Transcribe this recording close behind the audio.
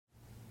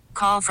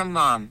Call from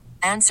mom.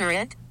 Answer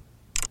it.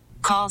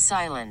 Call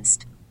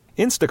silenced.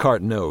 Instacart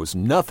knows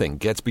nothing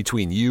gets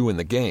between you and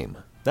the game.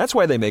 That's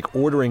why they make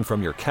ordering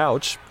from your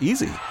couch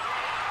easy.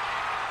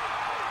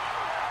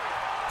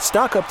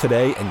 Stock up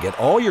today and get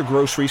all your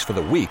groceries for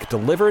the week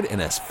delivered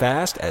in as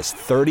fast as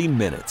 30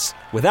 minutes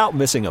without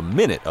missing a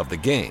minute of the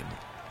game.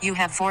 You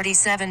have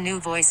 47 new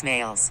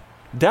voicemails.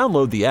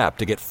 Download the app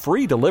to get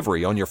free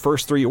delivery on your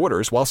first 3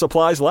 orders while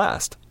supplies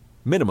last.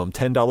 Minimum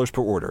 $10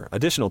 per order.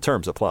 Additional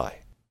terms apply.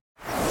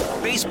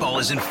 Baseball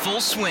is in full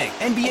swing.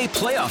 NBA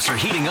playoffs are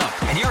heating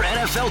up, and your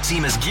NFL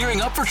team is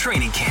gearing up for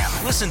training camp.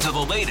 Listen to the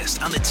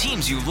latest on the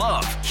teams you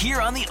love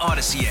here on the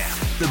Odyssey app.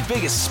 The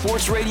biggest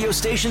sports radio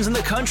stations in the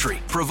country,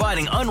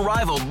 providing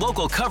unrivaled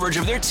local coverage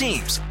of their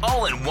teams,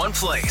 all in one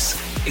place.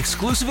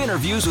 Exclusive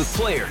interviews with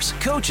players,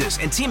 coaches,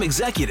 and team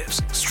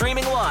executives,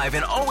 streaming live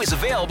and always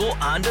available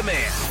on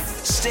demand.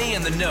 Stay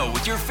in the know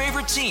with your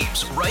favorite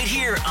teams right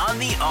here on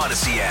the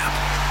Odyssey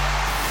app.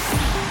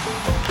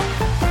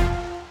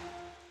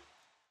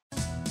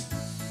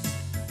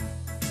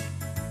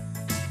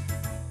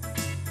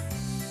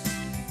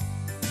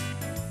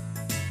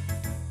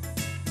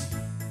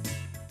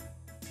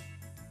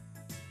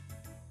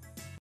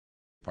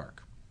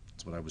 Park.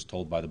 That's what I was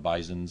told by the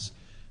Bisons.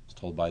 I was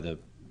told by the...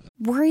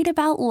 Worried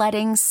about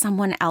letting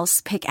someone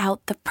else pick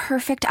out the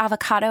perfect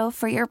avocado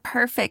for your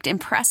perfect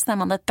impress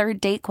them on the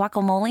third date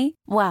guacamole?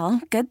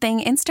 Well, good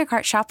thing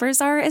Instacart shoppers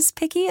are as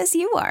picky as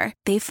you are.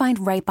 They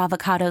find ripe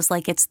avocados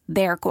like it's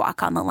their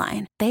guac on the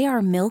line. They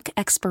are milk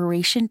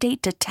expiration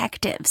date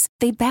detectives.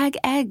 They bag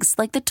eggs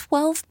like the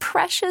 12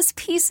 precious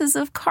pieces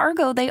of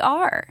cargo they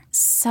are.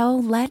 So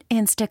let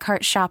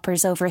Instacart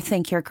shoppers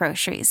overthink your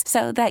groceries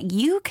so that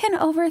you can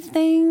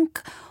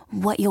overthink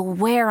what you'll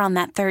wear on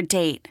that third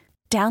date.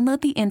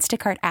 Download the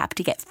Instacart app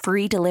to get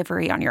free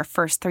delivery on your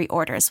first 3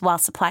 orders while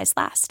supplies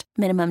last.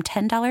 Minimum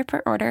 $10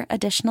 per order.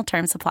 Additional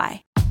terms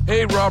apply.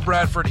 Hey, Rob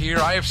Bradford here.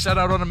 I have set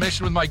out on a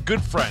mission with my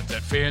good friends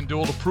at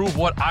FanDuel to prove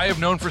what I have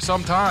known for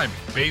some time.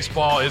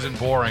 Baseball isn't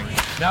boring.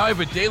 Now I have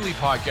a daily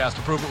podcast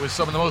to prove it with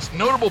some of the most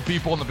notable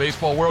people in the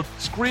baseball world,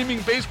 screaming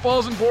baseball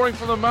isn't boring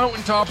from the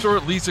mountaintops, or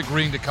at least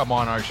agreeing to come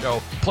on our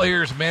show.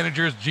 Players,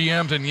 managers,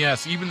 GMs, and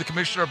yes, even the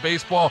commissioner of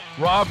baseball,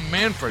 Rob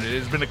Manfred. It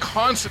has been a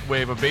constant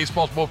wave of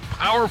baseball's most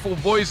powerful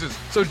voices.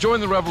 So join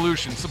the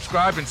revolution.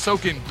 Subscribe and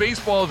soak in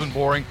Baseball Isn't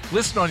Boring.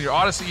 Listen on your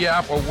Odyssey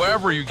app or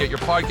wherever you get your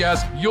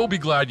podcasts. You'll be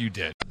glad you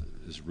did.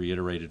 Is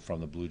reiterated from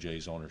the Blue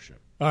Jays ownership.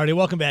 All righty,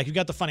 welcome back. You've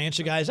got the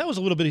financial guys. That was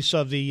a little bit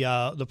of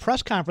the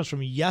press conference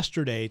from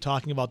yesterday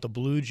talking about the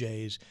Blue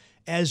Jays,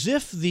 as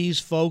if these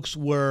folks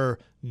were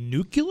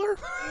nuclear.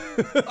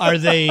 Do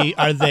they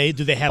have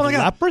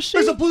leprosy?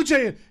 There's a Blue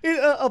Jay,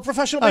 a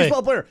professional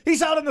baseball player.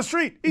 He's out in the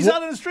street.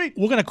 Out in the street.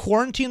 We're going to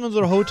quarantine them to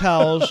their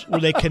hotels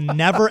where they can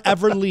never,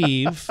 ever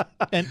leave.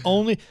 And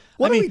only...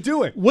 What are we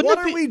doing? What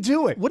are we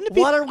doing?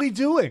 What are we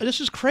doing?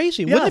 This is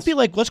crazy. Yes. Wouldn't it be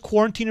like, let's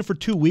quarantine them for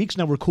 2 weeks,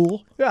 now we're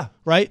cool? Yeah.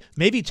 Right?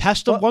 Maybe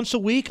test them once a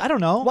week? I don't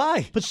know.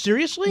 Why? But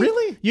seriously?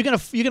 Really? You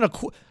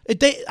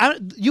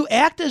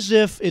act as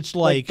if it's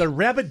like the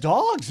rabid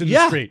dogs in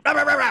the street.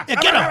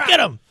 Get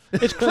them.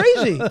 It's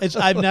crazy.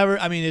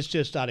 It's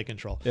just out of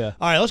control. Yeah.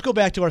 All right, let's go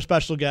back to our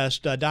special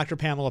guest, Dr.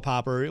 Pamela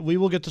Popper. We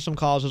will get to some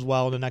calls as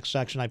well in the next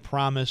section, I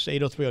promise.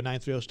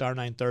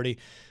 803-0930-930.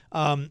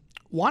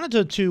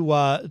 Wanted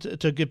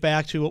to get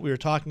back to what we were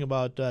talking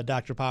about,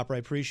 Dr. Popper. I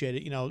appreciate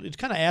it. It's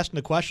kind of asking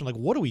the question, like,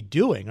 what are we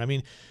doing? I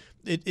mean,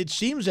 it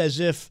seems as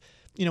if,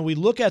 we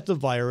look at the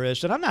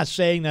virus, and I'm not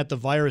saying that the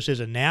virus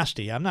isn't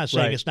nasty. I'm not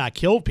saying it's not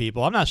killed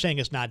people. I'm not saying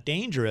it's not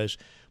dangerous.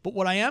 But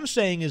what I am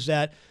saying is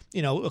that,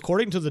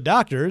 according to the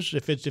doctors,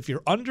 if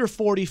you're under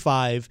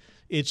 45,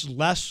 it's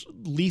less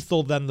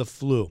lethal than the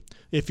flu.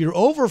 If you're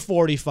over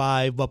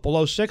 45 but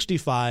below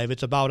 65,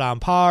 it's about on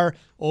par.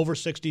 Over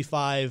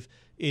 65,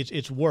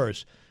 it's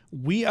worse.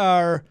 We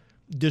are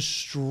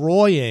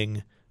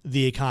destroying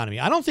the economy.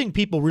 I don't think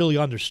people really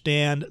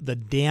understand the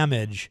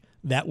damage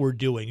that we're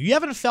doing. You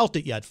haven't felt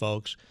it yet,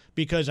 folks,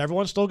 because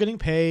everyone's still getting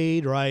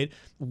paid, right?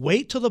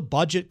 Wait till the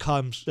budget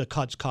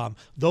cuts come.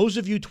 Those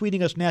of you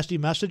tweeting us nasty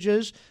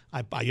messages,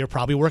 you're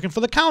probably working for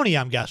the county,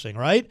 I'm guessing,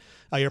 right?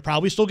 You're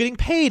probably still getting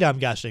paid, I'm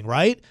guessing,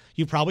 right?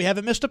 You probably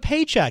haven't missed a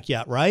paycheck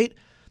yet, right?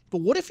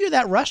 But what if you're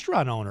that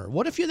restaurant owner?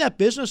 What if you're that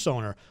business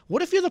owner?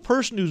 What if you're the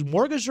person who's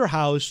mortgaged their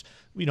house,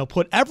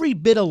 put every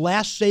bit of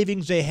last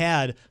savings they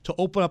had to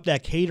open up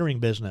that catering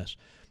business?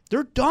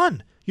 They're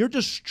done. You're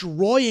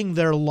destroying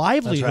their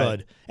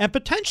livelihood and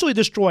potentially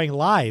destroying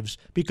lives,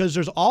 because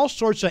there's all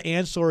sorts of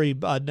ancillary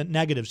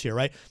negatives here,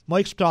 right?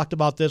 Mike's talked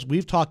about this.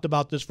 We've talked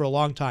about this for a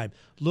long time.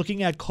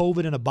 Looking at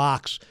COVID in a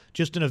box,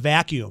 just in a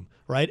vacuum,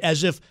 right?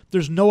 As if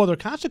there's no other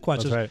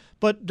consequences. That's right.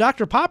 But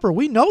Dr. Popper,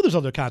 we know there's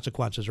other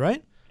consequences,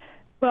 right?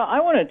 Well, I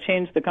want to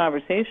change the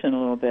conversation a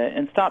little bit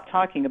and stop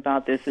talking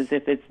about this as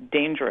if it's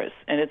dangerous.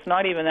 And it's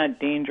not even that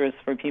dangerous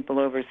for people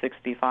over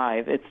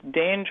 65. It's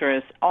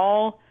dangerous.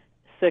 All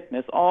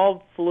sickness,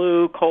 all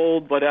flu,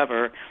 cold,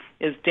 whatever,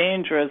 is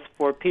dangerous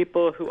for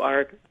people who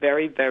are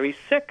very, very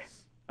sick,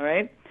 all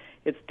right?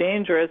 It's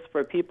dangerous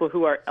for people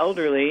who are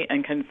elderly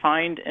and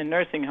confined in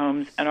nursing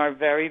homes and are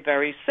very,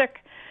 very sick.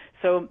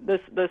 So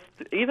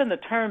even the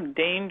term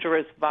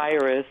dangerous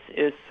virus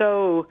is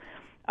so,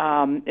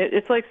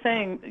 it's like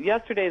saying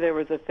yesterday there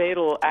was a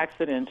fatal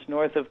accident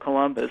north of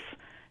Columbus.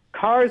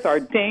 Cars are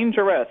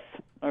dangerous,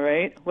 all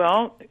right?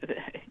 Well,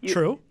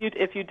 True.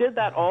 If you did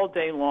that all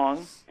day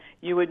long,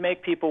 you would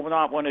make people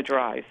not want to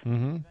drive.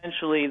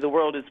 Eventually, the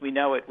world as we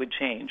know it would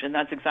change, and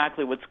that's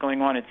exactly what's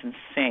going on. It's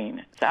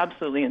insane. It's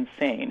absolutely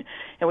insane.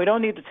 And we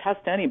don't need to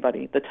test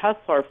anybody. The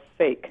tests are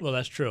fake. Well,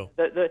 that's true.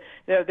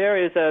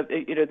 There is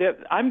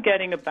I'm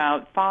getting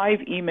about 5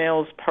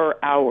 emails per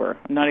hour.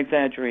 I'm not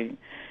exaggerating.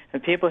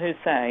 Of people who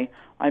say,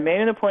 I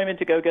made an appointment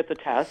to go get the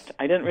test.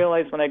 I didn't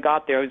realize when I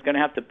got there I was going to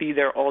have to be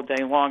there all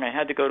day long. I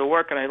had to go to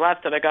work, and I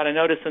left, and I got a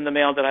notice in the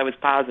mail that I was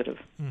positive.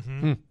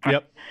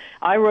 Yep.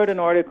 I wrote an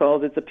article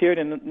that's appeared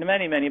in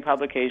many, many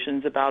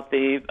publications about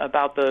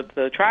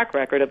the track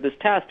record of this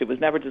test. It was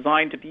never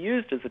designed to be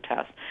used as a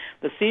test.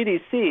 The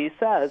CDC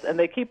says, and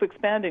they keep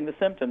expanding the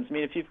symptoms. I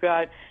mean, if you've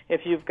got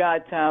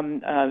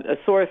a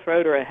sore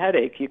throat or a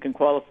headache, you can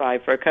qualify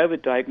for a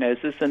COVID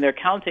diagnosis, and they're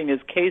counting as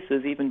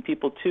cases even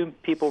two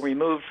people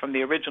removed from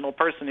the original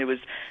person who was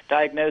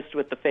diagnosed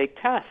with the fake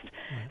test.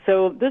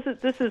 So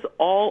this is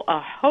all a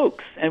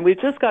hoax, and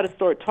we've just got to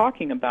start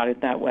talking about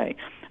it that way.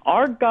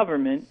 Our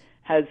government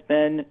has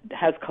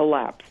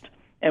collapsed,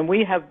 and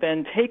we have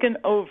been taken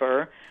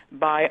over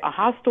by a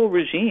hostile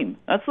regime.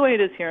 That's the way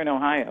it is here in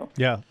Ohio.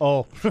 Yeah.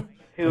 Oh,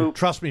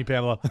 trust me,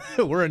 Pamela.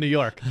 We're in New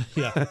York.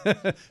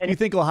 Yeah. You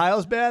think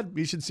Ohio's bad?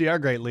 You should see our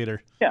great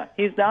leader. Yeah,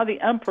 he's now the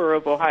Emperor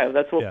of Ohio.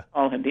 That's what we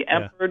call him, the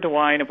Emperor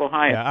DeWine of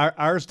Ohio. Yeah,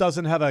 ours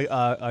doesn't have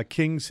a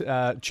king's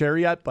chair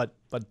yet, but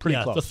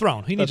pretty close. The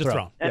throne. He needs a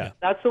throne. And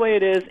that's the way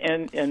it is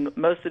in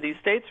most of these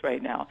states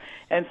right now.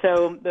 And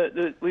so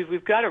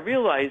we've got to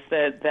realize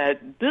that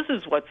this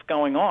is what's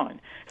going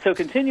on. So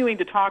continuing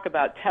to talk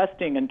about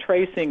testing and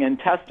tracing and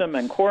test them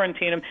and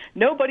quarantine them,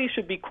 nobody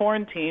should be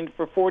quarantined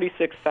for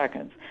 46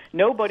 seconds.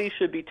 Nobody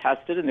should be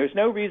tested, and there's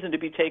no reason to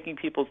be taking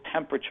people's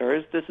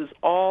temperatures. This is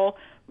all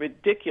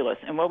ridiculous.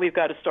 And what we've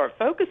got to start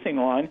focusing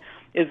on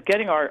is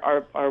getting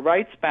our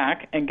rights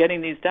back and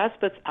getting these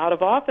despots out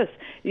of office.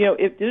 You know,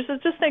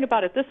 just think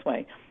about it this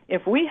way.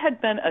 If we had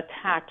been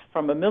attacked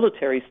from a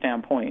military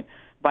standpoint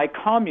by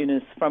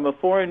communists from a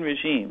foreign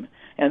regime,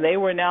 and they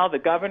were now the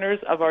governors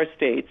of our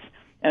states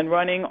and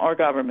running our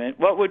government,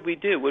 what would we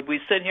do? Would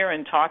we sit here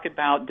and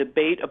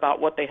debate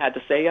about what they had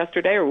to say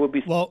yesterday, or would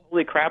we say,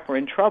 holy crap, we're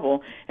in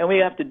trouble, and we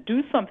have to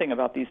do something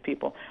about these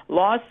people?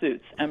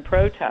 Lawsuits and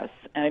protests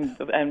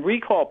and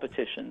recall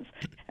petitions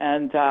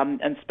and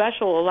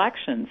special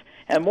elections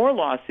and more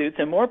lawsuits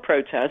and more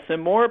protests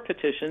and more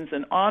petitions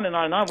and on and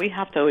on and on. We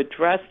have to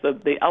address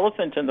the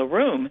elephant in the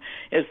room,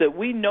 is that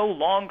we no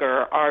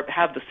longer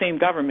have the same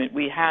government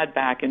we had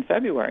back in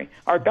February.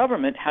 Our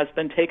government has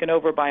been taken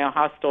over by a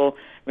hostile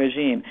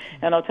regime.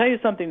 And I'll tell you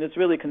something that's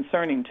really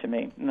concerning to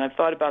me, and I've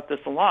thought about this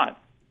a lot,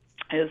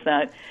 is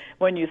that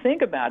when you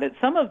think about it,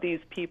 some of these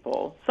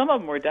people, some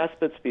of them were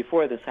despots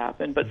before this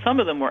happened, but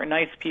some of them were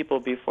nice people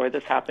before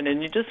this happened,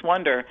 and you just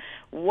wonder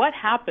what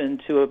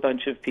happened to a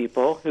bunch of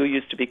people who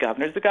used to be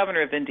governors. The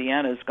governor of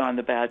Indiana has gone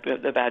the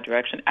bad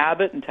direction.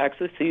 Abbott in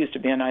Texas, he used to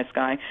be a nice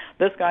guy.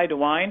 This guy,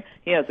 DeWine,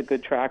 he has a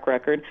good track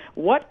record.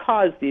 What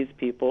caused these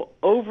people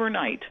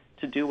overnight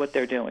to do what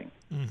they're doing?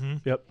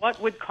 Yep. What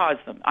would cause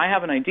them? I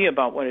have an idea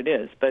about what it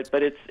is, but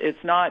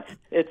it's not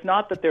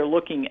that they're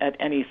looking at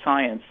any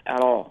science at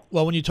all.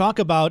 Well, when you talk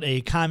about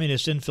a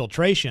communist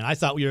infiltration, I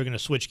thought we were going to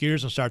switch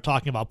gears and start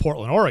talking about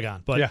Portland,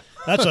 Oregon. But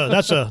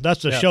that's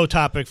a show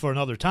topic for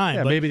another time.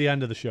 Yeah, but, maybe the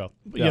end of the show.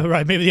 Yeah,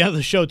 right. Maybe the end of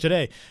the show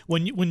today.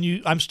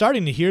 I'm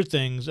starting to hear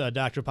things,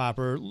 Dr.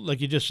 Popper,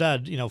 like you just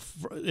said. You know,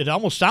 it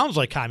almost sounds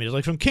like communism,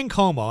 like from King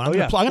Como. And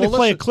I'm going to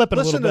play a clip in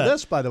a little bit. Listen to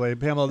this, by the way,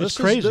 Pamela. This is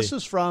crazy. This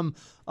is from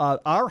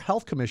our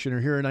health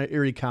commissioner here in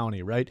Erie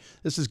County, right?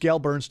 This is Gail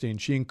Bernstein.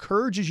 She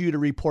encourages you to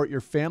report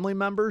your family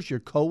members, your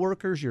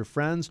coworkers, your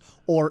friends,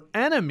 or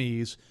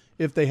enemies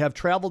if they have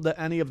traveled to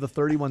any of the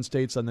 31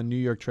 states on the New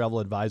York Travel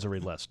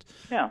Advisory List.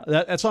 Yeah.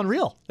 That's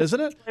unreal,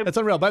 isn't it? That's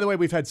unreal. By the way,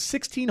 we've had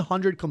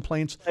 1,600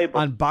 complaints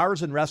on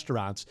bars and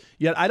restaurants,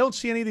 yet I don't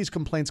see any of these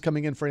complaints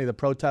coming in for any of the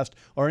protests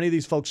or any of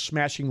these folks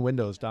smashing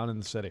windows down in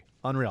the city.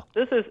 Unreal.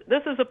 This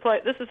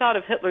is out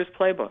of Hitler's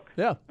playbook.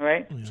 Yeah.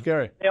 Right? Yeah.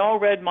 Scary. They all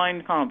read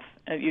Mein Kampf.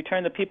 You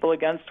turn the people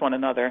against one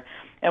another.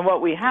 And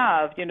what we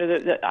have,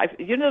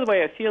 the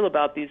way I feel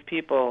about these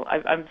people,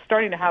 I'm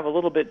starting to have a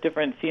little bit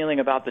different feeling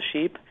about the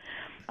sheep.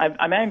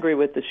 I'm angry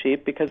with the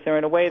sheep because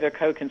in a way they're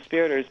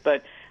co-conspirators,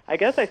 but I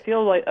guess I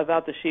feel like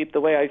about the sheep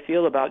the way I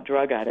feel about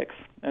drug addicts,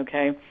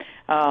 okay?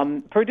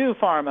 Purdue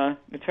Pharma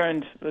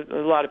turned a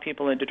lot of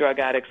people into drug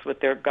addicts with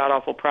their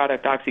god-awful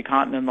product,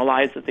 OxyContin, and the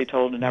lies that they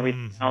told and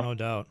everything else. No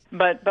doubt.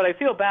 But I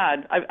feel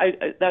bad.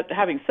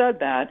 Having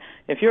said that,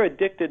 if you're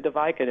addicted to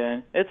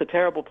Vicodin, it's a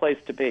terrible place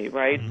to be,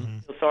 right?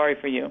 I feel sorry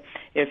for you.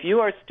 If you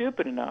are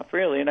stupid enough,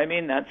 really, and I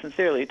mean that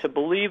sincerely, to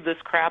believe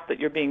this crap that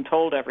you're being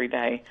told every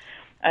day,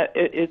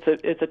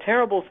 It's a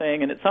terrible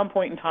thing, and at some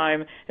point in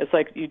time, it's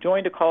like you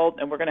joined a cult,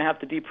 and we're going to have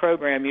to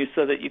deprogram you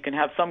so that you can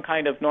have some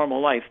kind of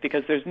normal life,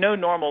 because there's no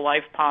normal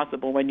life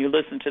possible when you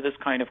listen to this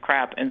kind of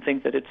crap and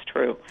think that it's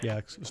true.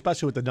 Yeah,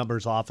 especially with the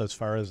numbers off as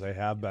far as they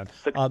have been.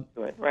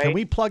 Right? Can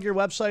we plug your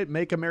website,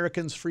 Make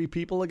Americans Free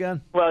People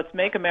again? Well, it's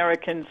Make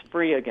Americans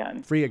Free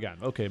Again. Free again.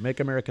 Okay, Make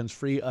Americans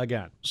Free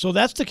Again. So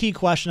that's the key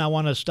question I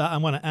want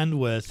to end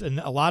with, and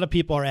a lot of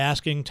people are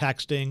asking,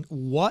 texting,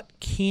 what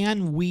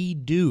can we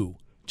do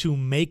to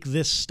make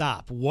this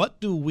stop? What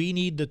do we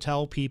need to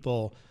tell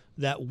people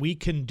that we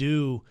can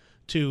do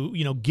to,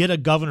 get a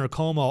Governor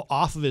Cuomo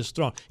off of his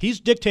throne? He's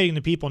dictating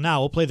to people now.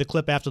 We'll play the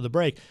clip after the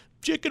break.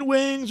 Chicken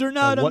wings are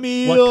not a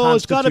meal. What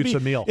it's got to be a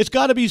meal? It's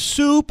got to be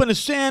soup and a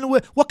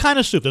sandwich. What kind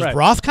of soup? Does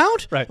broth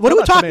count? Right. What are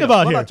we talking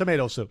about here? What about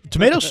tomato soup?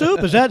 Tomato soup?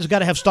 It's got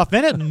to have stuff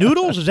in it.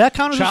 Noodles? Does that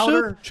count as a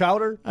soup?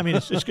 Chowder? I mean,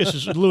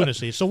 it's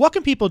lunacy. So what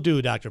can people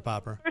do, Dr.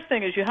 Popper? First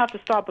thing is you have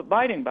to stop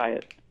abiding by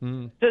it.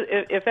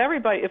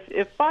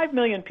 If 5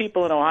 million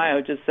people in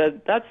Ohio just said,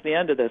 that's the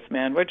end of this,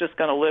 man, we're just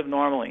going to live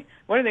normally,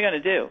 what are they going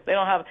to do? They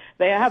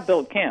have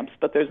built camps,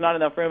 but there's not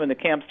enough room in the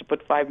camps to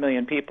put 5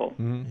 million people.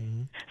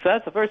 Mm-hmm. So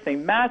that's the first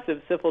thing,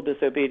 massive civil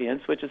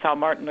disobedience, which is how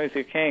Martin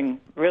Luther King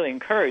really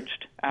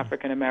encouraged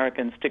African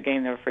Americans to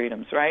gain their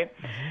freedoms, right?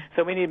 Mm-hmm.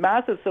 So we need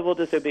massive civil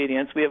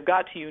disobedience. We have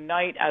got to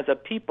unite as a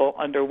people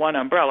under one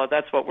umbrella.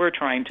 That's what we're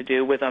trying to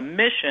do, with a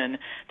mission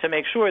to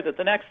make sure that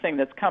the next thing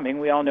that's coming,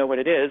 we all know what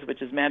it is,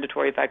 which is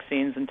mandatory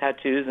vaccines and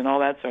tattoos and all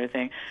that sort of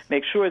thing,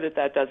 make sure that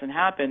that doesn't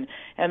happen.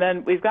 And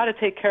then we've got to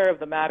take care of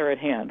the matter at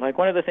hand. Like,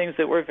 one of the things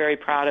that we're very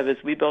proud of is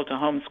we built a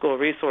homeschool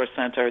resource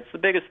center. It's the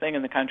biggest thing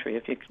in the country.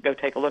 If you go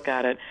take a look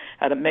at it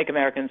at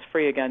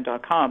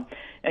MakeAmericansFreeAgain.com,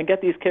 and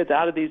get these kids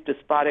out of these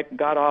despotic,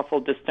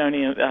 god-awful,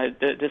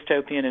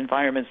 dystopian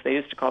environments they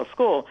used to call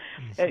school.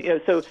 And,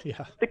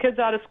 the kids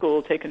out of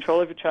school, take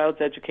control of your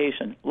child's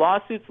education.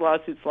 Lawsuits.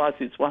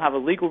 We'll have a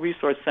legal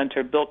resource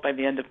center built by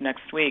the end of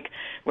next week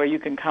where you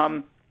can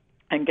come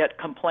and get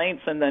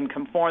complaints and then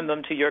conform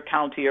them to your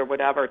county or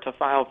whatever to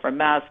file for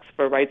masks,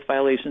 for rights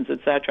violations,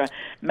 etc.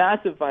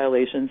 Massive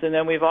violations. And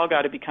then we've all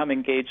got to become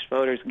engaged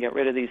voters and get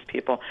rid of these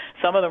people.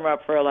 Some of them are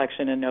up for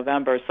election in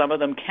November. Some of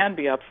them can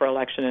be up for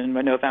election in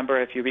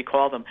November if you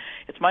recall them.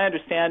 It's my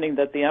understanding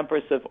that the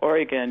Empress of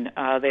Oregon,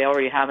 they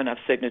already have enough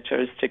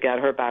signatures to get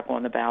her back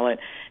on the ballot.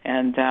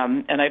 And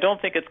I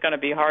don't think it's going to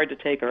be hard to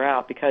take her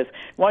out, because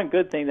one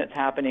good thing that's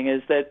happening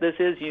is that this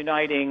is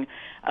uniting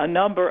a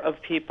number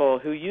of people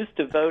who used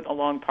to vote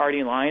along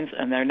party lines,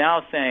 and they're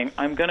now saying,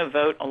 I'm going to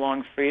vote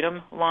along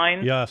freedom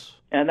lines. Yes.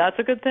 And that's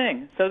a good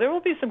thing. So there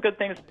will be some good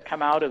things that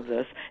come out of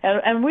this.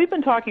 And we've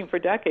been talking for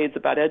decades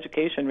about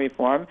education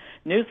reform.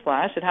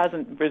 Newsflash, it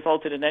hasn't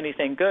resulted in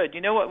anything good. You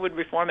know what would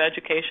reform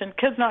education?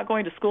 Kids not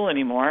going to school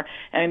anymore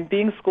and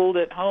being schooled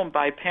at home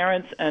by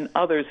parents and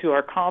others who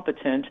are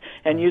competent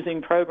and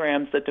using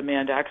programs that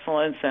demand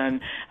excellence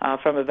and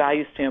from a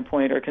value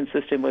standpoint are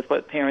consistent with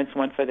what parents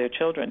want for their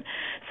children.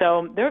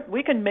 So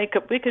we can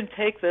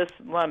take this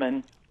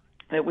lemon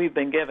that we've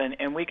been given,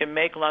 and we can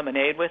make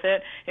lemonade with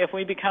it if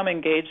we become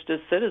engaged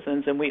as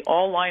citizens and we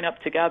all line up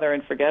together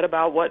and forget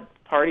about what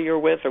party you're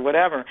with or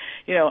whatever.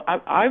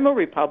 I'm a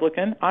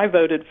Republican. I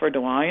voted for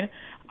DeWine.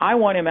 I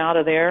want him out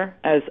of there.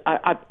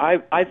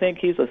 I think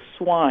he's a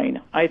swine.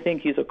 I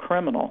think he's a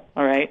criminal,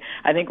 all right?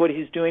 I think what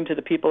he's doing to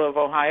the people of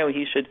Ohio,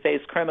 he should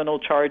face criminal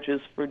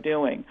charges for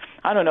doing.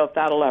 I don't know if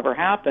that'll ever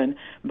happen,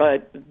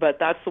 but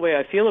that's the way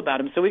I feel about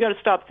him. So we got to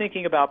stop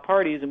thinking about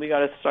parties, and we got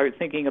to start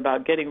thinking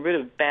about getting rid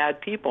of bad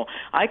people.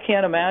 I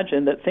can't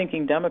imagine that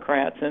thinking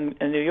Democrats in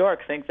New York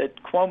think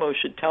that Cuomo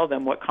should tell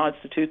them what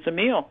constitutes a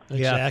meal.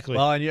 Exactly.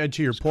 Well, and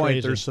to your point,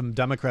 crazy. There's some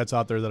Democrats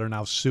out there that are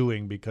now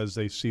suing because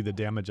they see the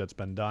damage that's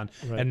been done.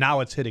 Right. And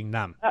now it's hitting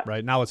them,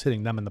 right? Now it's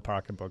hitting them in the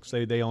pocketbooks.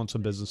 They own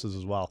some businesses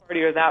as well.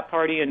 Party or that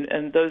party,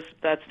 and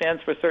that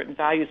stands for certain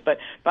values. But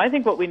I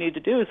think what we need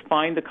to do is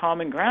find the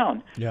common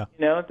ground. Yeah.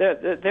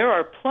 There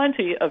are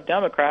plenty of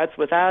Democrats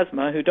with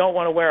asthma who don't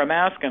want to wear a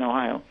mask in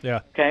Ohio.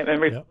 Yeah. Okay, and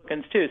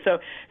Republicans too.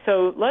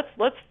 So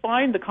let's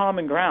find the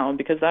common ground,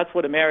 because that's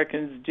what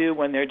Americans do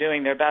when they're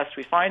doing their best.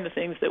 We find the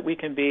things that we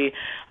can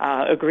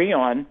agree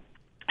on.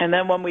 And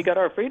then when we get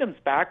our freedoms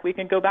back, we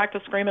can go back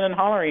to screaming and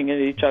hollering at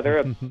each other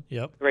about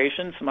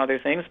some other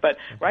things. But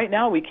right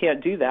now we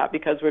can't do that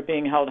because we're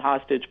being held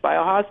hostage by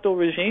a hostile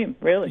regime,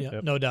 really.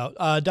 Yep. No doubt.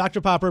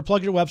 Dr. Popper,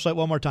 plug your website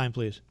one more time,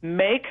 please.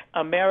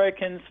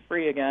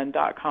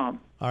 MakeAmericansFreeAgain.com.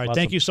 All right. Awesome.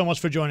 Thank you so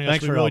much for joining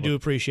us. We really do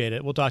appreciate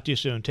it. We'll talk to you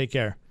soon. Take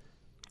care.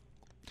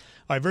 All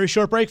right, very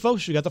short break,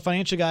 folks. We got the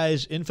financial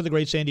guys in for the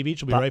Great Sandy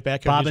Beach. We'll be right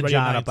back here. Bob and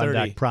John up on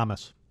deck,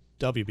 promise.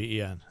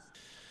 WBEN.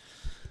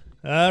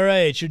 All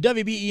right, your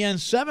WBEN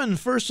 7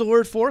 first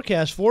alert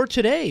forecast for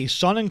today.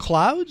 Sun and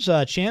clouds,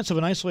 chance of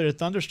an isolated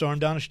thunderstorm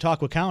down in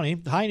Chautauqua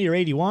County. High near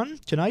 81.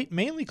 Tonight,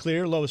 mainly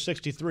clear, low of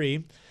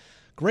 63.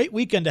 Great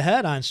weekend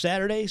ahead on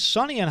Saturday.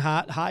 Sunny and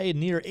hot, high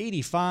near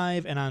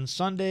 85. And on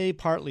Sunday,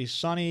 partly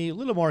sunny, a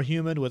little more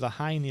humid with a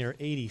high near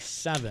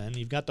 87.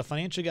 You've got the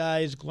financial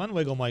guys, Glenn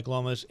Wiggle, Mike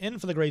Lomas, in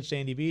for the Great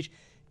Sandy Beach,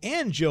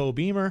 and Joe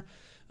Beamer.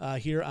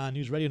 here on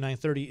News Radio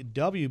 930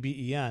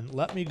 WBEN.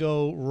 Let me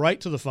go right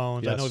to the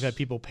phones. Yes. I know we've had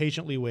people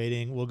patiently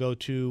waiting. We'll go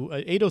to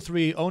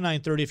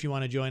 803-0930 if you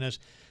want to join us.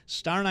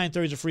 Star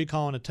 930 is a free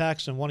call and a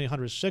text, and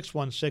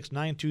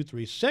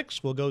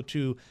 1-800-616-9236. We'll go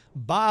to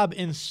Bob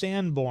in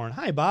Sanborn.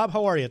 Hi, Bob.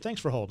 How are you?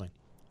 Thanks for holding.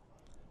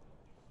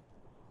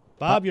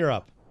 Bob, you're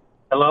up.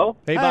 Hello?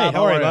 Hey, Hi, Bob.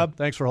 how are you, you? Bob?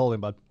 Thanks for holding,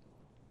 bud.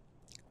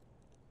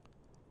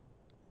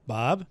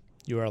 Bob,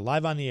 you are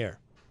live on the air.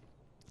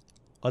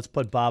 Let's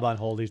put Bob on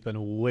hold. He's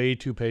been way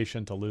too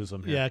patient to lose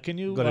him here. Yeah, can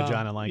you go to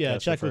John in Lancaster? Yeah,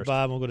 check first. with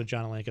Bob. We'll go to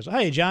John in Lancaster.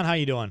 Hey, John, how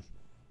you doing?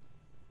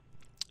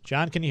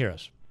 John, can you hear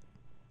us?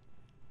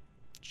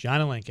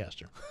 John in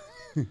Lancaster.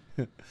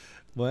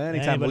 Well,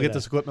 anytime Anybody we'll get there.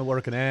 this equipment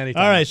working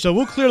anytime. All right, so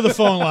we'll clear the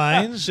phone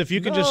lines. If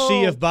you can just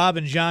see No. if Bob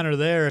and John are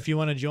there, if you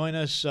want to join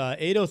us,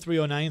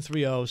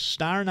 803-0930,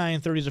 star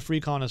 930 is a free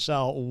call and a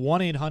cell,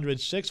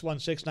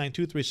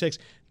 1-800-616-9236.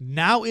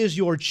 Now is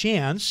your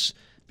chance,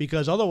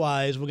 because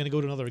otherwise we're going to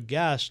go to another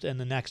guest in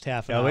the next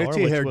half an Yeah, hour. wait till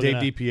you which hear we're Dave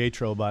gonna-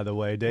 DiPietro, by the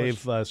way.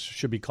 Dave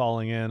should be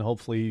calling in.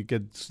 Hopefully you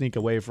could sneak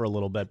away for a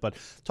little bit. But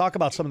talk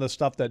about some of the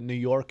stuff that New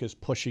York is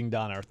pushing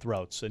down our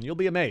throats. And you'll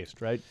be amazed,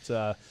 right?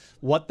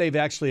 What they've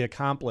actually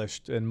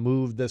accomplished and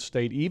moved this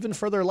state even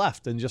further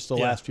left in just the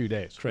Yeah. last few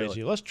days.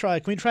 Crazy. Really. Let's try.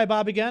 Can we try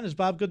Bob again? Is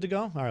Bob good to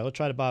go? All right, let's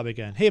try to Bob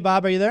again. Hey,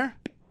 Bob, are you there?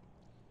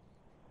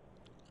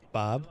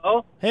 Bob?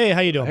 Oh, Hey,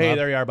 how you doing, Hey, Bob?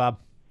 there you are, Bob.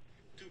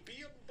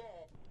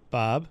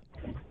 Bob?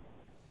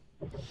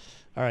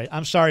 All right,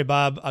 I'm sorry,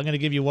 Bob. I'm going to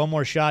give you one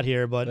more shot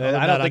here, but other than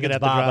I that, don't I'm think gonna it's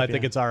have to Bob. drop I you.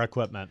 think it's our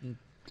equipment.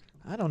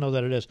 I don't know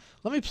that it is.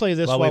 Let me play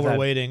this Well, while we've we're had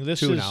waiting. This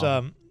two is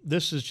now.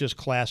 this is just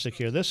classic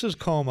here. This is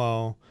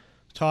Como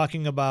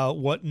talking about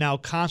what now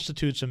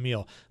constitutes a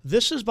meal.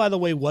 This is, by the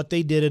way, what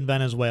they did in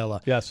Venezuela.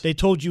 Yes. They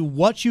told you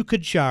what you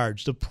could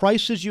charge, the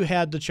prices you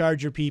had to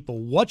charge your people,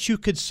 what you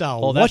could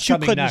sell, Oh, that's what you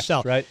coming couldn't next,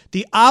 sell, right?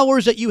 the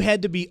hours that you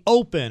had to be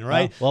open,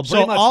 right? Well,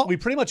 so we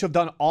pretty much have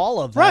done all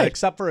of that, Right.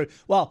 except for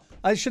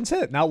I shouldn't say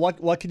it. Now,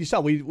 what can you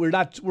sell?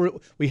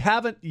 We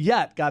haven't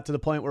yet got to the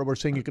point where we're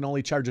saying you can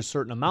only charge a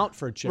certain amount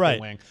for a chicken Right.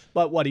 wing.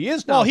 But what he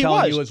is now Well, he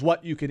telling was. you is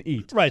what you can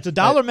eat. Right, the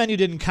dollar menu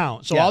didn't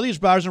count, so Yeah. all these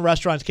bars and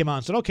restaurants came out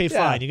and said, "Okay,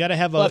 Yeah. fine, you got to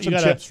have We'll have you some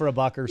gotta, chips for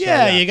 $1 or so.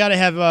 Yeah, you got to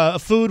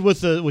have food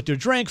with your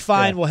drink.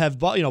 Fine, Yeah. we'll have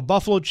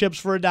buffalo chips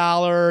for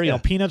 $1. You know,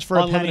 peanuts for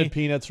Unlimited a penny.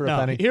 peanuts for a No,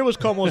 penny. Here was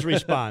Como's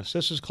response.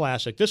 This is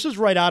classic. This is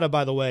right out of,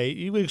 by the way,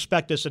 you would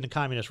expect this in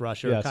communist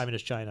Russia or Yes.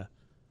 communist China.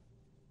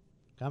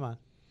 Come on.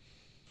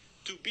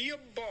 To be a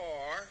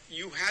bar,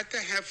 you had to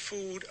have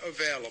food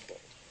available.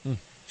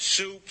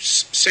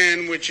 Soups,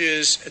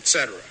 sandwiches,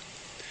 etc.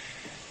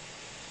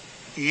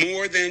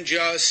 More than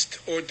just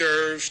hors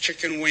d'oeuvres,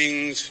 chicken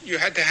wings. You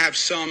had to have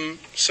some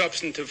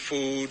substantive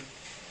food.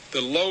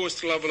 The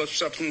lowest level of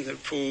substantive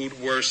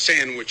food were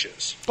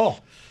sandwiches. Oh,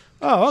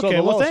 Oh, so okay.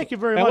 the Well, lowest- thank you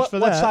very and much for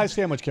what that. size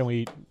sandwich can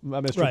we eat,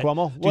 Mr. Right.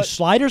 Cuomo? Do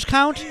sliders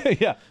count?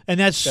 Yeah. And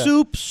that's Yeah.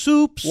 soup,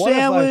 What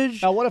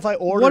sandwich. now, what if I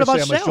order What a about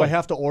sandwich? Do I salad?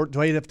 have to order?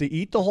 Do I have to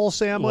eat the whole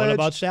sandwich? What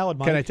about salad,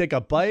 Mike? Can I take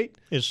a bite?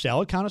 Is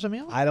salad count as a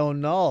meal? I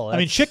don't know. I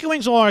mean, chicken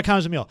wings no longer count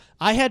as a meal.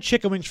 I had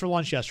chicken wings for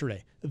lunch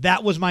yesterday.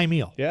 That was my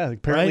meal. Yeah,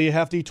 apparently right? you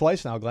have to eat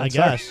twice now, Glenn. I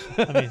Sorry. guess.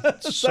 I mean,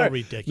 it's so Sorry.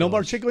 ridiculous. No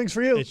more chicken wings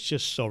for you. It's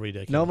just so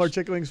ridiculous. No more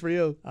chicken wings for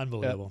you.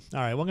 Unbelievable.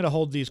 All right, we're going to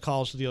hold these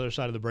calls to the other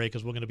side of the break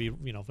because we're going to be,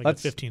 we got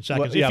Let's- 15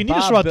 seconds. well, yeah, if you need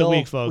us Bob, throughout Bill, the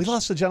week, folks. We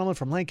lost a gentleman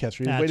from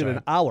Lancaster. He That's waited right.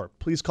 an hour.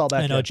 Please call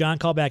back. I know. in. John,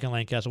 call back in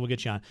Lancaster. We'll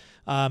get you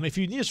on. If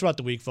you need us throughout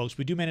the week, folks,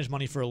 we do manage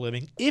money for a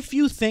living. If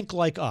you think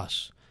like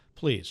us,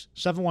 please,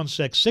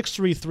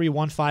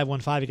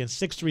 716-633-1515. Again,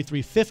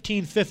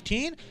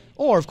 633-1515.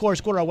 Or, of course,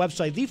 go to our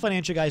website,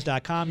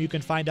 thefinancialguys.com. You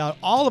can find out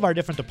all of our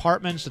different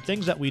departments, the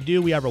things that we do.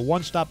 We have a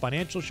one-stop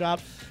financial shop.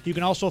 You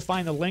can also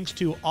find the links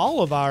to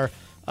all of our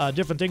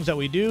different things that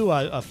we do,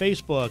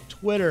 Facebook,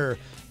 Twitter,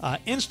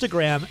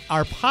 Instagram,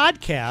 our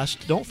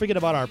podcast. Don't forget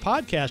about our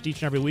podcast each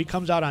and every week.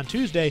 Comes out on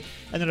Tuesday.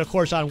 And then, of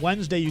course, on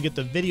Wednesday, you get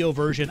the video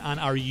version on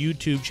our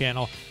YouTube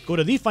channel. Go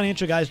to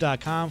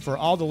thefinancialguys.com for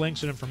all the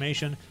links and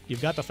information.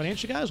 You've got The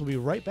Financial Guys. We'll be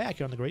right back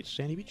here on the Great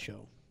Sandy Beach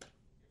Show.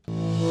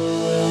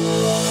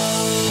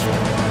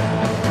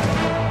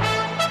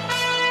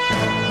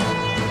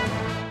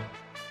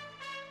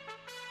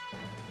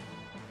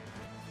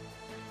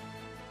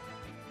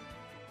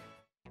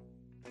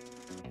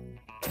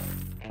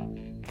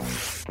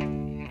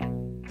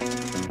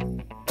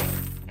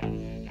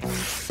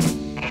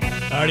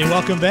 Alrighty,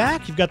 welcome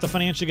back. You've got the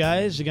Financial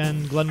Guys.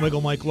 Again, Glenn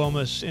Wiggle, Mike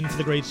Lomas in for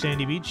the Great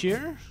Sandy Beach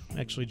here.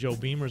 Actually, Joe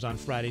Beamer's on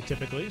Friday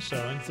typically, so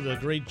in for the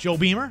great Joe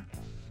Beamer.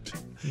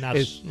 Not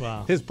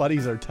wow. His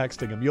buddies are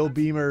texting him. Yo,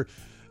 Beamer,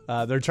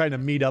 they're trying to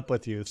meet up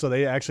with you, so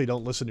they actually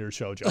don't listen to your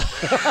show, Joe.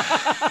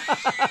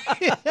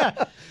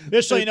 Yeah.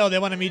 Just so you know, they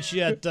want to meet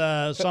you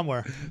at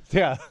somewhere.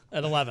 Yeah.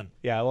 At 11.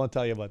 Yeah, I won't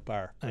tell you what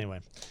bar. Anyway.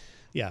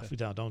 Yeah,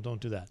 don't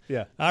do that.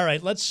 Yeah. All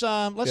right, let's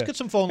get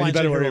some phone And you lines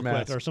better in wear real your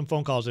quick, mask. or some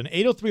phone calls in.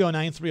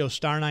 803-0930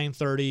 star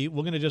 930.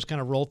 We're going to just kind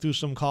of roll through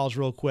some calls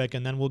real quick,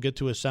 and then we'll get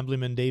to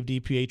Assemblyman Dave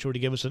DiPietro to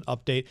give us an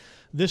update.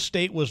 This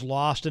state was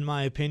lost, in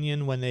my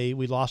opinion, when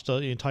we lost the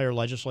entire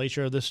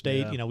legislature of this state.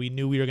 Yeah. You know, we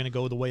knew we were going to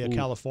go the way of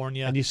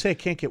California. And you say it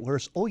can't get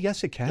worse. Oh,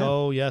 yes, it can.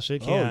 Oh, yes,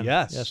 it can. Oh,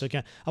 yes. Yes, it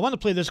can. I want to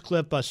play this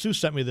clip. Sue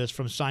sent me this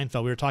from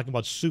Seinfeld. We were talking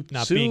about soup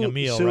not being a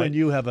meal, Sue right? and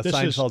you have a This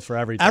is Seinfeld for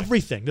everything.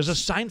 Everything. There's a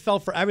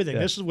Seinfeld for everything.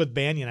 Yeah. This is with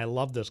Banyan. I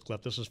love this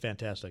clip. This is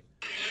fantastic.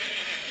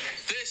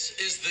 This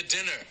is the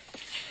dinner.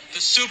 The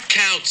soup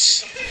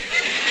counts.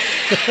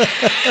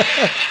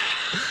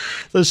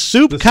 The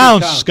soup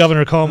counts,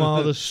 Governor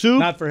Cuomo. The soup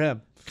Not for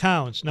him.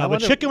 counts. No, I but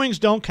wonder- chicken wings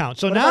don't count.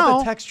 So What now about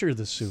the texture of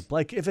the soup?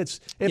 Like if it's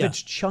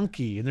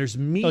chunky and there's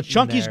meat. a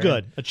chunky's in there.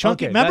 good. A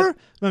chunky. Okay, remember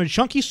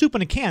chunky soup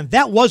in a can?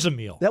 That was a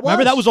meal. Remember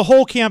was. that was a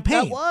whole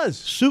campaign. That was.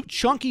 Soup,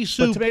 chunky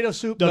soup. But tomato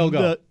soup, the- no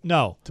go. the-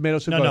 No. Tomato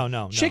soup. No, go.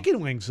 no. Chicken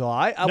wings, though.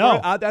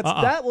 No.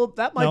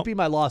 That might Nope. be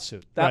my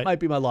lawsuit. That Right. might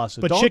be my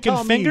lawsuit. But Don't chicken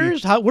tell me-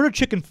 fingers, where do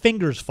chicken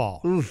fingers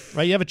fall?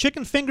 Right, you have a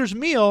chicken fingers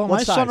meal. What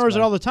My size, son orders it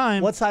bud? all the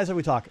time. What size are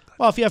we talking?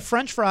 Well, if you have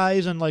French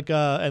fries and like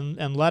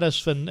and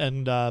lettuce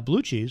and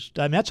blue cheese,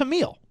 I mean, that's a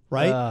meal,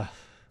 right?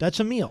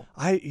 That's a meal.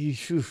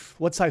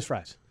 What size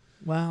fries?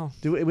 Well,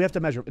 Do we have to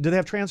measure? Do they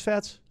have trans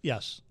fats?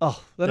 yes. Oh,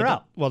 then they're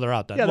out. Well, they're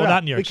out then. Yeah, well, they're not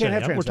out. in New We York can't City.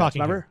 have We're trans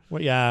talking fats, here. remember?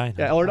 Well, yeah, I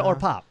know. Yeah, or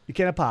pop. You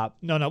can't have pop.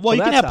 No. Well, So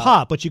you can that's have out.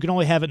 pop, but you can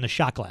only have it in a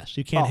shot glass.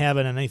 You can't have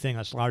it in anything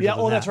that's larger Yeah,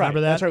 than that. that's right. Remember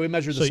that? That's right. We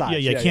measured the So, size. Yeah,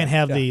 you Yeah, can't yeah,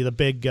 have yeah. the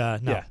big. No,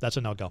 Yeah. that's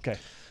a no-go. Okay.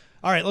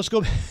 All right, let's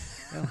go.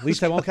 Well, at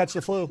least I won't catch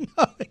the flu.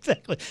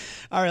 Exactly.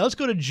 All right, let's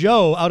go to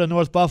Joe out of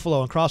North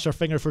Buffalo and cross our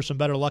fingers for some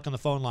better luck on the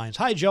phone lines.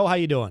 Hi, Joe. How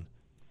you doing?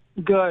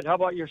 Good. How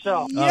about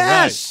yourself?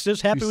 Yes.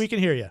 Just happy we can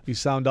hear you. You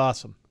sound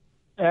awesome.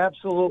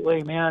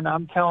 Absolutely, man.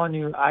 I'm telling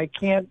you, I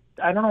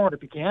don't know where to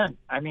begin.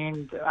 I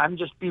mean, I'm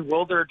just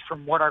bewildered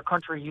from what our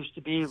country used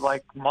to be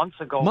like months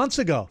ago. Months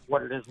ago.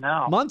 What it is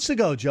now. Months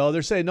ago, Joe.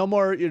 They're saying no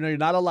more, you're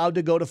not allowed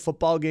to go to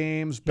football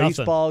games,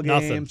 baseball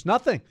games,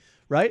 nothing.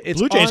 Right? It's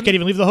Blue Jays can't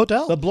even leave the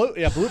hotel. Blue.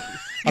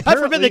 I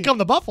forbid they come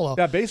to Buffalo.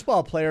 Yeah,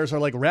 baseball players are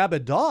like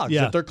rabid dogs.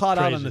 Yeah, If they're caught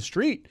out crazy. on the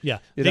street. Yeah,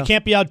 you they know?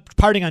 can't be out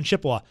partying on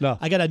Chippewa. No.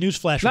 I got a news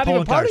flash for Not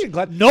even polling cars. partying.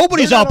 Glenn.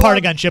 Nobody's They're out not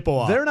allowed- partying on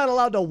Chippewa. They're not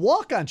allowed to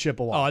walk on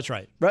Chippewa. Oh, that's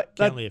right. Right?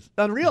 Can't leave.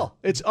 Unreal.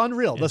 It's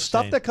unreal. The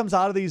stuff Insane. that comes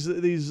out of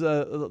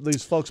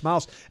these folks'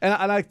 mouths. And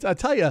I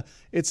tell you,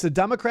 it's the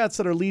Democrats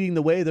that are leading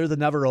the way. They're the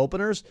never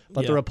openers.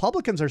 But the Yeah.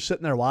 Republicans are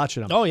sitting there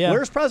watching them. Oh, yeah.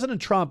 Where's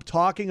President Trump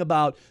talking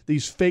about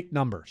these fake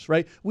numbers,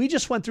 right? We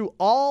just went through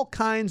all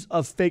kinds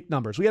of fake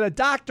numbers. We had a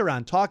doctor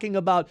on talking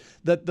about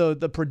that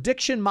the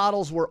prediction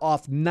models were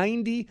off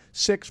 96%.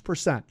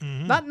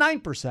 Mm-hmm. Not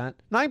 9%.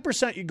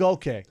 9% you go,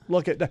 okay,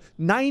 look at that.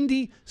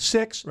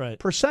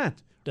 96%.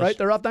 Right?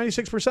 They're up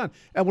 96%.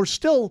 And we're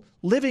still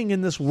living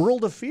in this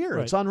world of fear.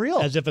 Right. It's unreal.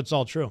 As if it's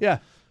all true. Yeah.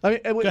 I mean,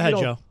 Go ahead,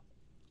 Joe.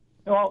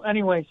 Well,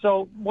 anyway,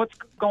 so what's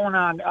going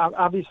on?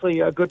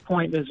 Obviously, a good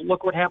point is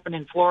look what happened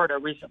in Florida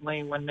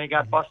recently when they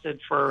got busted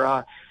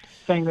for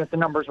saying that the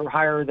numbers were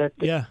higher than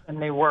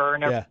they were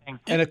and everything.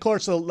 And of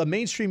course, the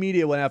mainstream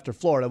media went after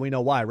Florida. We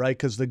know why, right?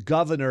 Because the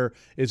governor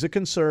is a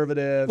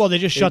conservative. Well, they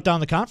just shut down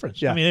the conference.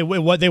 Yeah. I mean, they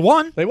won. They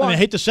won. They won. I mean, I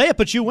hate to say it,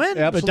 but you win.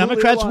 Absolutely, the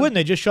Democrats they won. win.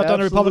 They just shut down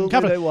the Republican Absolutely,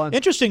 conference. they won.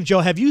 Interesting, Joe.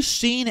 Have you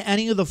seen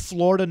any of the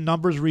Florida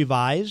numbers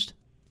revised?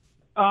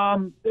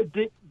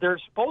 They're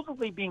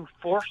supposedly being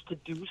forced to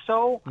do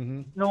so.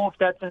 Know if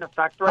that's in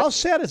effect right How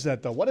sad is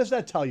that, though? What does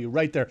that tell you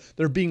right there?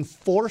 They're being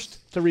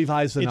forced to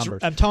revise the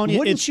numbers. I'm telling you,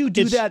 Wouldn't you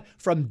do that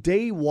from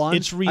day one?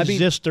 It's I mean,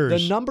 resistors.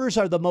 the numbers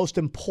are the most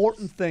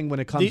important thing when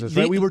it comes to this,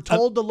 right? We were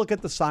told to look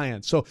at the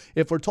science. So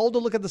if we're told to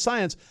look at the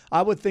science,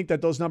 I would think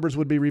that those numbers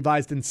would be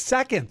revised in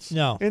seconds.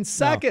 No. In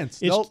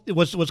seconds. No. Nope.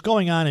 What's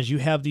going on is you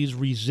have these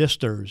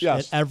resistors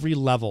Yes. at every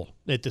level.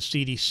 At the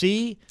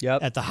CDC,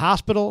 Yep. at the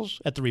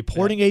hospitals, at the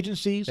reporting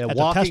agencies, Yeah, at the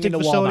walking testing into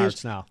facilities.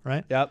 Walmarts now.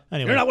 Right? Yep.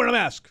 Anyway. You're not wearing a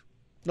mask.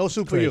 No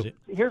soup for you. Crazy.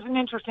 Here's an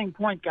interesting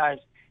point, guys.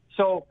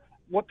 So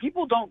what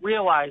people don't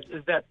realize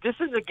is that this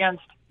is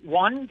against,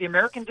 one, the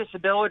American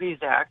Disabilities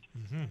Act,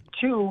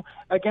 two,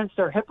 against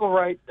our HIPAA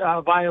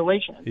right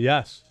violations.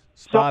 Yes.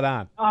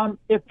 Spot on.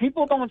 If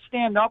people don't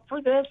stand up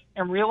for this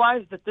and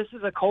realize that this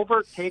is a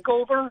covert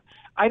takeover,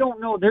 I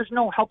don't know. There's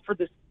no help for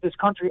this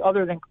country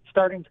other than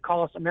starting to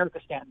call us America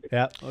Standard.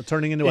 Yeah,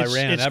 turning into It's-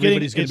 Iran. it's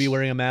Everybody's getting- going to be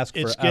wearing a mask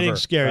it's forever. getting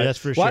scary, right? that's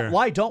for Why, sure.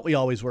 why don't we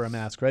always wear a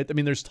mask, right? I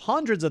mean, there's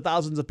hundreds of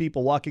thousands of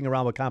people walking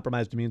around with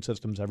compromised immune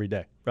systems every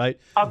day, right?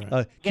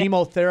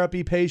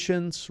 Chemotherapy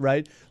patients,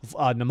 right?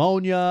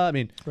 Pneumonia. I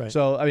mean, Right.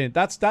 so I mean,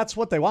 that's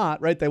what they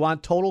want, right? They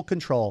want total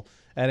control.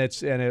 And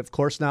of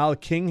course now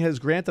King has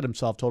granted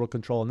himself total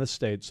control in this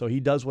state, so he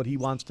does what he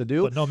wants to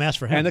do. But no mask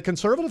for him. And the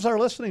conservatives are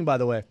listening, by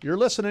the way. You're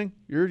listening.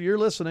 You're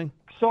listening.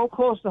 So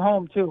close to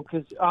home, too,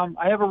 because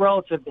I have a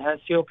relative that has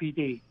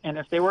COPD, and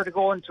if they were to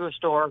go into a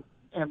store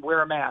and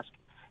wear a mask,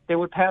 they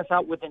would pass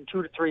out within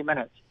 2 to 3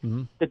 minutes.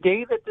 Mm-hmm. The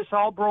day that this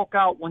all broke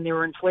out, when they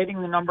were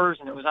inflating the numbers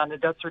and it was on the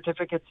death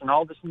certificates and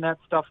all this and that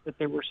stuff that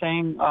they were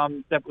saying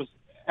that was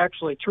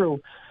actually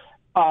true,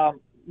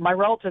 my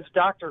relative's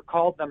doctor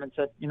called them and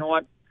said, you know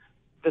what,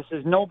 This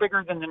is no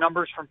bigger than the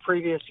numbers from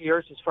previous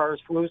years as far as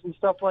flus and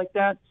stuff like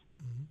that.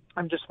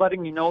 I'm just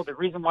letting you know the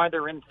reason why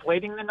they're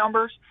inflating the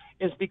numbers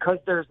is because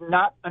there's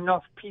not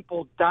enough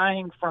people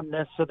dying from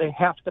this, so they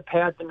have to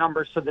pad the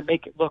numbers so they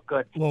make it look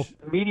good. Well,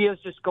 the media is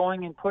just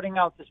going and putting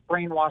out this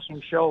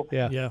brainwashing show,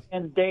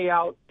 and day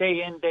out,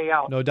 day in, day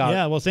out. No doubt.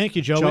 Yeah, well, thank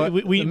you, Joe. Joe,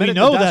 We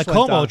know that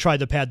Cuomo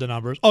tried to pad the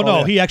numbers. Oh,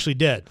 no, he actually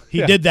did.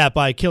 He did that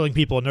by killing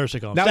people in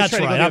nursing homes. Now That's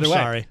right. I'm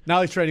sorry. Now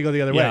he's trying to go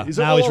the other Yeah, way.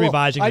 now he's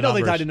revising I the know they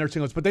numbers. died in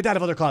nursing homes, but they died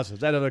of other causes.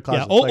 Yeah, Like,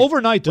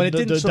 overnight, when the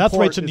it didn't death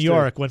support rates in New his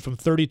York went from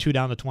 32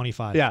 down to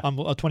 25. Yeah.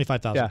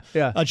 25,000.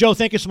 Yeah. Joe,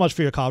 thank you so much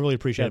for your call. Really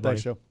appreciate it, buddy.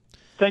 Thanks, Joe.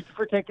 Thank you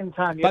for taking the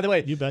time. By the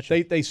way, you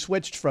betcha. They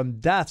switched from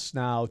deaths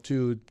now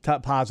to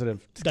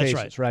positive That's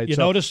cases, right? You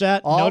notice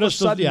that? All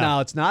Notice of a sudden now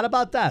it's not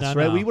about deaths, No,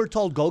 right? no. We were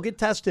told, go get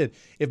tested.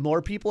 If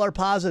more people are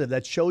positive,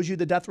 that shows you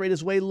the death rate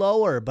is way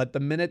lower. But the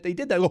minute they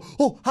did that, go,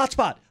 oh,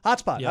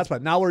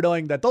 hotspot. Now we're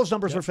knowing that those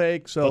numbers are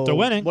fake. So But they're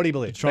winning. What do you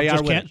believe?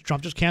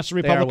 Trump just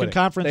canceled the Republican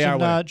conference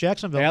in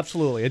Jacksonville.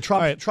 Absolutely. And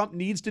Trump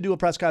needs to do a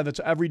press conference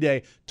every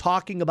day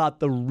talking about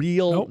the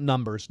real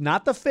numbers,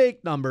 not the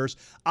fake numbers.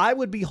 I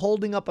would be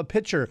holding up a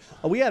picture.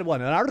 We had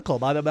an article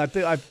about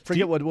I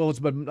forget what was,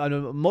 but a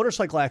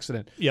motorcycle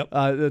accident. Yep.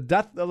 The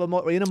death of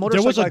in a motorcycle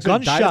there was a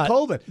accident gunshot. died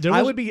of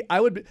COVID.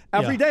 I would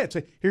every day. I'd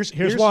say,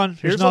 here's one.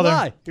 Here's a another.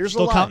 lie. Here's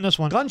Still a lie. counting this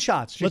one.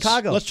 Gunshots.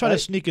 Chicago. Let's try to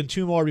sneak in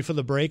two more before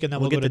the break, and then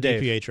we'll go to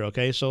Dave. DiPietro.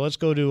 Okay, so let's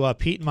go to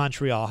Pete in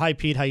Montreal. Hi,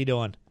 Pete. How you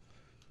doing?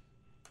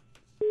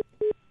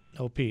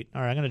 Oh, Pete.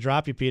 All right, I'm going to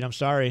drop you, Pete. I'm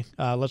sorry.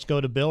 Let's go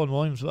to Bill in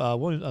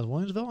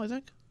Williamsville, I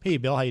think. Hey,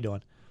 Bill. How you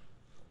doing?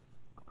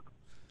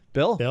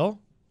 Bill?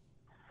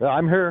 Yeah,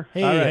 I'm here.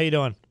 Hey, how you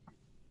doing?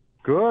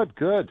 Good.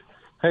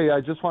 Hey, I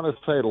just want to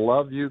say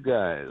love you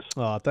guys.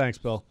 Oh, thanks,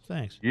 Bill.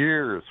 Thanks.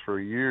 Years.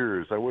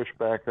 I wish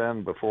back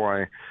then,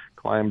 before I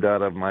climbed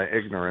out of my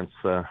ignorance,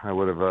 I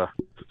would have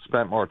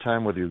spent more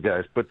time with you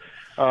guys. But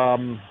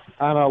on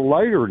a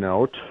lighter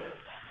note,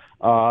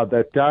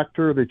 that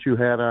doctor that you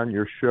had on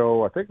your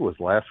show, I think it was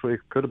last week,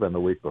 could have been the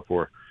week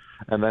before,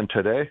 and then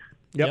today.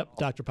 Yep,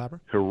 Dr.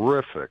 Popper.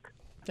 Terrific.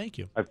 Thank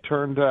you. I've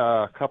turned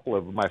a couple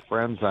of my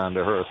friends onto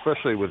her,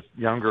 especially with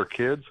younger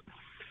kids.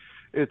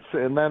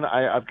 And then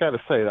I've got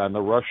to say, on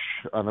the Rush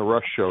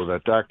show,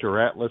 that Dr.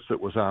 Atlas that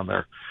was on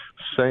there,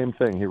 same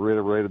thing. He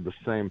reiterated the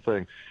same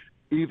thing.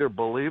 Either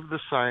believe the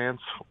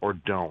science or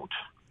don't.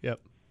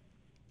 Yep.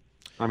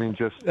 I mean,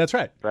 just that's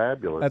right.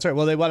 Fabulous. That's right.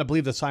 Well, they want to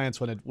believe the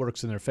science when it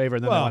works in their favor,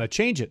 and then they want to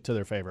change it to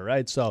their favor,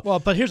 right? So,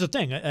 but here's the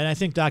thing, and I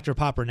think Dr.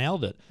 Popper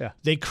nailed it. Yeah.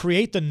 They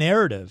create the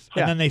narrative,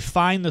 and then they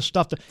find the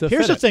stuff.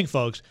 Here's the thing,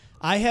 folks.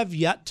 I have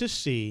yet to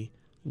see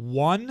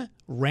one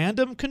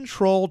random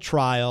control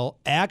trial,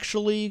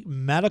 actually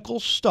medical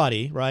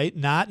study, right?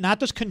 Not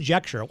this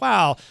conjecture.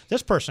 Wow,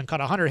 this person cut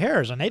 100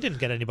 hairs and they didn't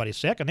get anybody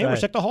sick and they were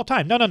sick the whole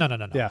time. No.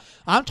 Yeah.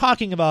 I'm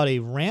talking about a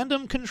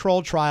random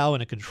control trial in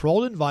a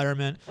controlled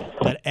environment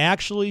that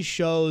actually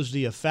shows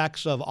the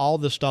effects of all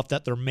the stuff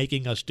that they're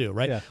making us do,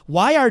 right? Yeah.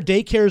 Why are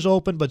daycares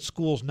open but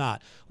schools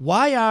not?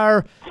 Why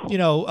are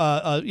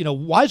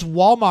why is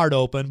Walmart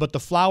open but the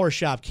flower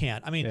shop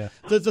can't? I mean,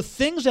 the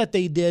things that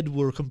they did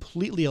were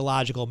completely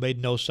illogical, made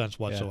no sense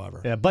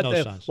whatsoever. Yeah, but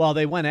no sense.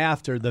 They went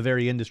after the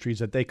very industries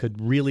that they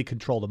could really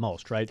control the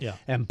most, right? Yeah.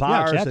 And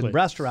bars exactly. and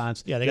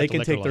restaurants, they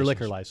can take their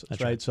liquor license,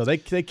 That's right? So they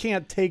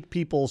can't take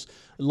people's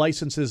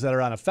licenses that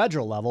are on a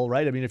federal level,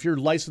 right? I mean, if you're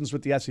licensed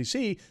with the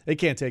SEC, they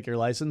can't take your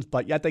license,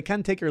 but yet they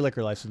can take your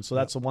liquor license. So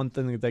that's the one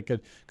thing that they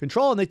could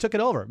control, and they took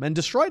it over and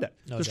destroyed it.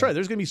 There's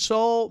going to be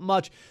so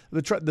much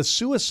the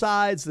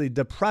suicides, the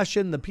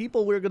depression, the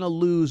people we're going to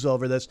lose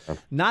over this.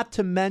 Not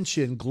to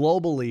mention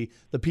globally,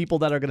 the people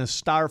that are going to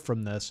starve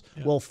from this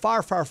will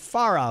far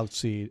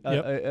exceed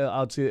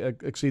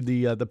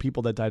the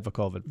people that died of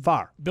COVID.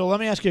 Far. Bill, let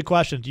me ask you a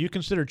question. Do you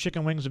consider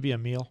chicken wings to be a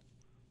meal?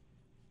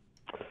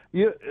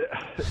 Yeah.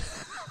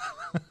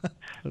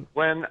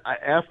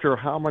 After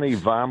how many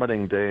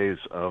vomiting days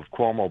of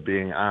Cuomo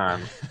being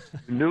on,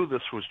 knew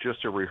this was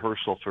just a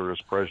rehearsal for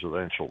his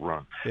presidential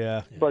run.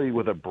 Yeah. Somebody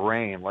with a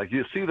brain. Like,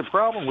 you see, the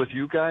problem with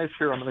you guys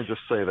here, I'm going to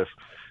just say this,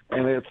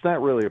 and it's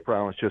not really a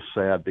problem, it's just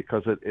sad,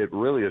 because it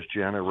really is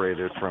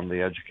generated from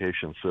the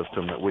education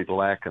system that we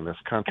lack in this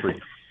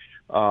country.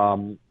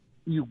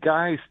 You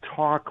guys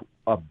talk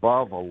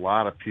above a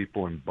lot of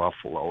people in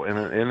Buffalo and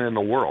in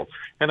the world.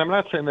 And I'm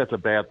not saying that's a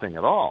bad thing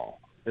at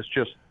all. It's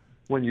just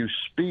when you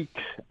speak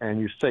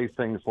and you say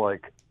things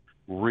like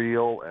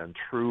real and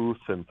truth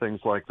and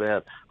things like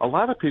that, a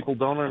lot of people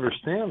don't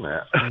understand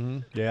that. Mm-hmm.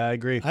 Yeah, I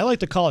agree. I like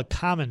to call it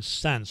common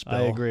sense, Bill.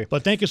 I agree.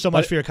 But thank you so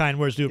much for your kind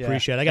words.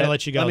 Appreciate it. I got to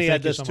let you go. Let me add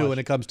Thank you this, so too. much. When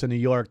it comes to New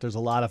York, there's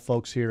a lot of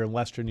folks here in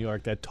Western New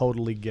York that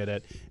totally get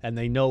it, and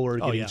they know we're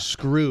getting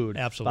screwed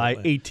by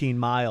 18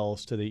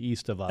 miles to the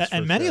east of us.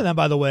 And many of them,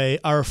 by the way,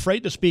 are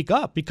afraid to speak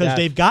up because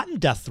they've gotten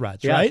death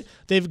threats, right?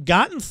 They've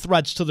gotten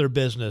threats to their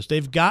business.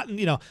 They've gotten,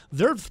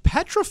 they're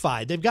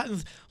petrified. They've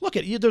gotten, look,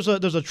 there's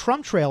a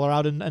Trump trailer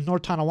out in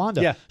North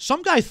Tonawanda. Yeah.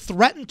 Some guy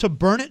threatened to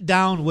burn it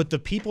down with the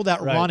people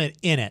that run it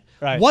in it.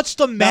 Right. What's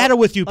the matter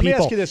with you let me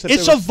people? ask you this,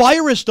 It's a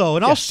virus, though.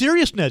 In all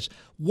seriousness,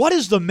 What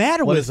is the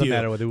matter What with is the you?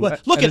 matter with you? Look,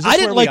 And is this I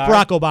didn't where we like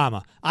are? Barack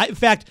Obama. In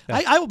fact,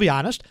 I will be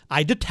honest,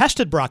 I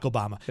detested Barack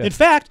Obama. Yeah. In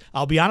fact,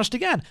 I'll be honest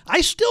again,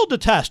 I still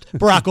detest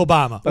Barack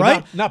Obama, But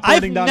right? not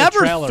I've burning down a never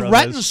trailer of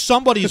threatened his.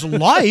 somebody's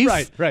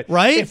life,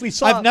 right. If we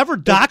saw, I've never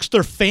doxed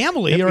their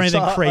family if or we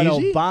anything saw crazy.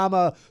 an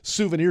Obama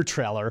souvenir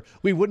trailer,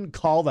 we wouldn't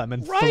call them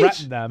and Right.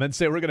 threaten them and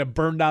say we're going to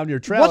burn down your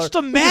trailer. What's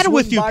the We matter just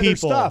with wouldn't you buy their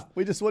people? stuff.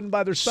 We just wouldn't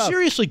buy their stuff.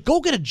 Seriously, go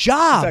get a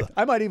job. In fact,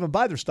 I might even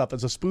buy their stuff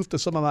as a spoof to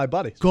some of my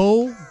buddies.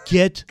 Go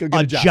get, Go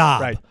get a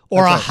job, Right.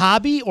 or That's a right.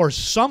 hobby or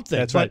something.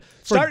 That's but right.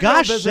 for Start your own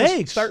gosh business,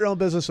 sakes. start your own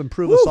business and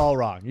prove us all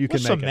wrong. You can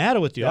What's make the it. matter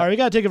with you? Yeah. All right, we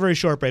got to take a very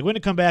short break. We're going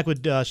to come back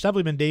with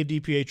Assemblyman Dave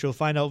DiPietro,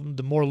 find out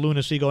the more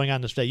lunacy going on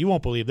in the state. You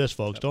won't believe this,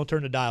 folks. Don't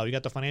turn the dial. You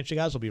got the financial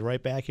guys. We'll be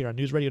right back here on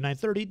News Radio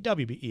 930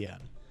 WBEN.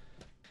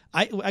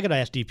 I got to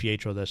ask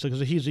DiPietro this because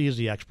he's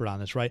the expert on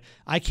this, right?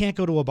 I can't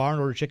go to a bar and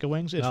order chicken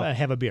wings if I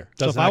have a beer.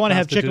 So if I want to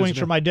have chicken wings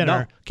for my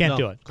dinner, can't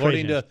do it.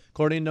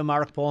 According to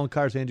Mark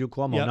Poloncarz, Andrew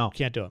Cuomo, no.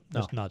 Can't do it.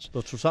 That's nuts.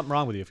 There's something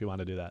wrong with you if you want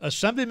to do that.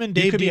 Assemblyman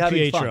Dave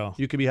DiPietro. DiPietro.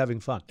 You could be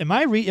having fun. Am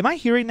I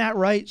hearing that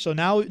right? So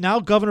now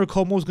Governor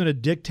Cuomo is going to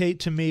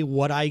dictate to me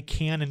what I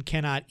can and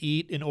cannot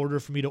eat in order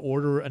for me to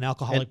order an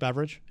alcoholic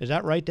beverage? Is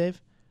that right, Dave?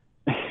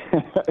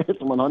 It's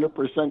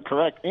 100%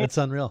 correct. And That's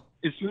unreal.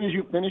 as soon as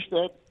you finish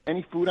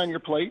any food on your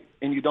plate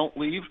and you don't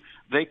leave,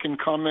 they can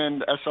come in,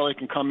 the SLA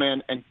can come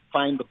in and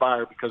find the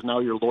bar because now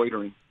you're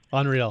loitering.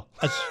 Unreal.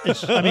 I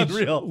mean,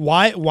 Unreal.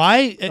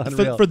 Why?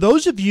 Unreal. For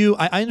those of you,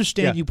 I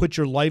understand you put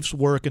your life's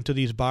work into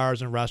these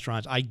bars and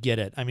restaurants. I get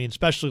it. I mean,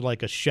 especially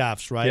like a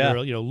chef's, right? Yeah. Or,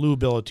 Lou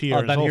Billatier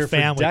and his been whole here for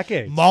family,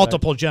 decades,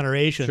 multiple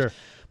generations. Sure.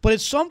 But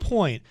at some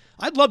point,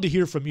 I'd love to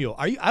hear from you.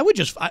 I would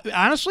just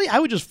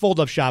fold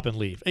up shop and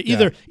leave.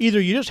 Either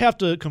you just have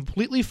to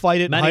completely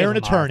fight it and hire an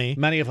attorney.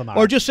 Many of them are.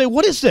 Or just say,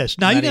 what is this?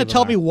 Now you're going to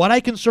tell me what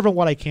I can serve and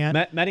what I can't?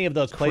 Many of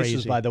those places,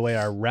 Crazy. by the way,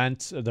 are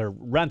they're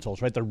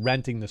rentals, right? They're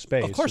renting the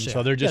space. Of course and they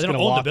so are. they're just they going to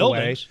don't own walk the away.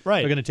 buildings. Right.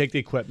 They're going to take the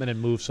equipment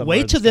and move somewhere.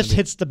 Wait till that's this gonna be-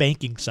 hits the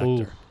banking sector.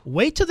 Ooh.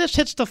 Wait till this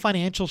hits the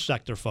financial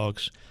sector,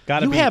 folks.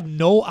 Gotta you be. have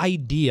no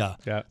idea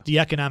Yeah. the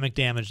economic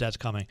damage that's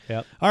coming.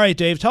 Yep. All right,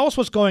 Dave, tell us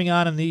what's going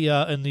on in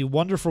the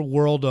wonderful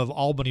world of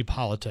Albany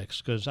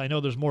politics, because I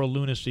know there's more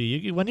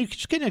lunacy. When you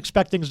just can't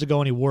expect things to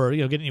go any worse,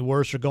 get any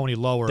worse or go any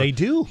lower. They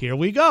do. Here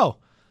we go.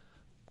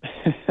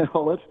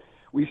 Well,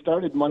 we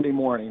started Monday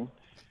morning.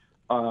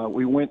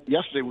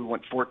 Yesterday we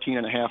went 14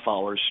 and a half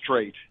hours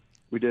straight.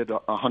 We did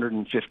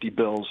 150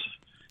 bills.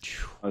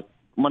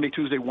 Monday,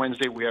 Tuesday,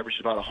 Wednesday, we averaged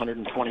about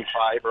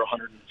 125 or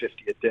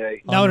 150 a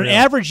day. Now, in an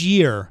average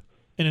year,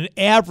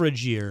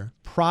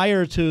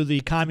 prior to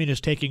the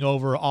communists taking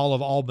over all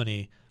of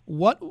Albany,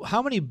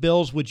 how many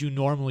bills would you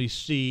normally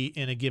see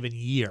in a given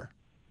year?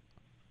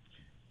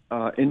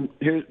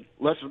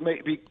 Let's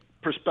maybe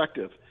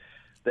perspective.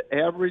 The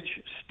average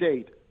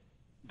state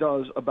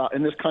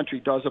in this country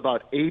does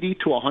about 80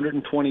 to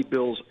 120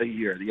 bills a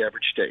year. The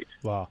average state.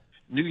 Wow.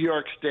 New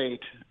York State,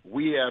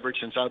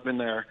 since I've been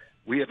there,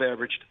 we have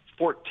averaged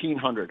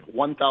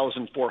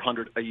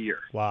 1,400 a year.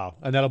 Wow.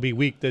 And that'll be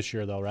weak this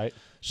year, though, right?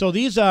 So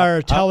these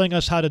are telling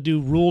us how to do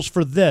rules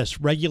for this,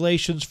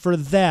 regulations for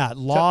that,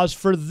 laws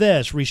for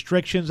this,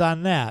 restrictions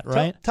on that,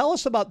 right? Tell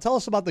us about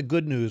the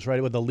good news,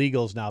 right, with the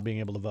legals now being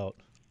able to vote.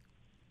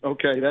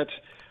 Okay, let's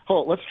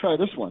try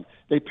this one.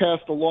 They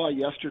passed a law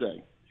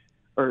yesterday,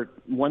 or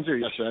Wednesday or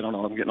yesterday, I don't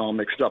know, I'm getting all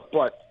mixed up.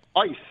 But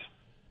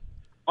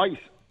ICE,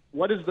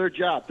 what is their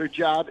job?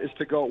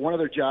 One of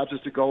their jobs is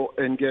to go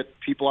and get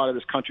people out of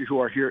this country who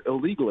are here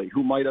illegally,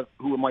 who might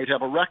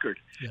have a record.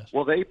 Yes.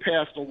 Well, they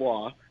passed a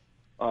law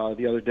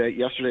the other day,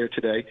 yesterday or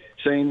today,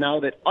 saying now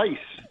that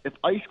if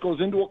ICE goes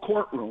into a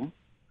courtroom,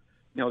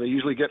 they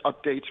usually get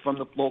updates from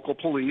the local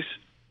police,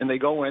 and they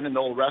go in and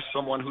they'll arrest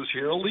someone who's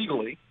here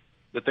illegally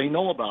that they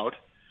know about.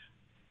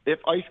 If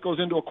ICE goes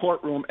into a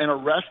courtroom and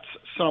arrests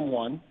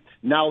someone,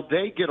 now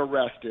they get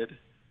arrested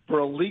for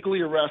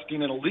illegally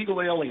arresting an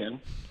illegal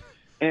alien.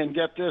 And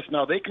get this,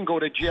 now they can go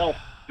to jail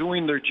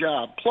doing their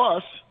job.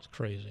 Plus, it's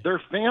crazy.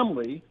 Their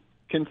family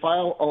can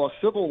file a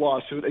civil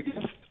lawsuit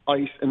against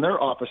ICE and their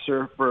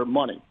officer for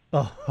money.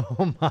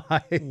 Oh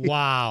my!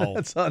 Wow,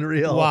 that's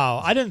unreal.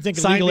 Wow, I didn't think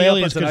Sign illegal me up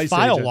aliens as an could ICE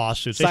file agent.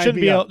 lawsuits. Sign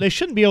me up. They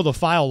shouldn't be able to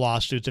file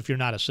lawsuits if you're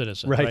not a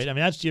citizen, Right. right? I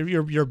mean, that's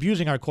you're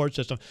abusing our court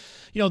system.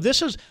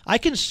 I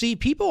can see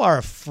people are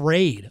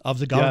afraid of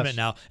the government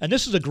now, and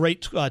this is a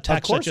great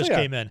text that just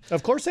came in.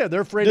 Of course they are.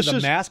 They're afraid of the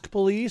mask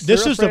police.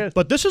 This is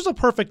the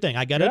perfect thing.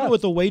 I got into it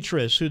with a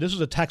waitress this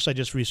is a text I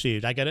just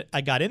received. I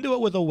got into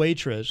it with a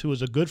waitress who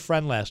was a good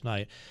friend last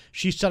night.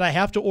 She said I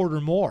have to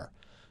order more.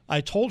 I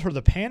told her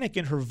the panic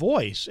in her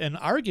voice and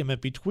argument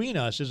between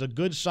us is a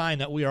good sign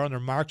that we are under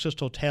Marxist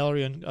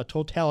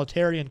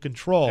totalitarian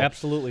control.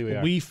 Absolutely we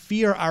are. We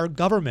fear our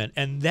government,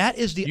 and that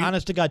is the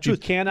honest-to-God truth.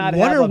 You cannot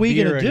what have are a we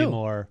beer going to do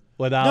anymore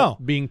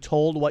without being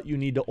told what you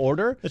need to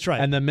order. That's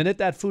right. And the minute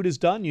that food is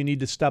done, you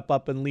need to step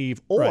up and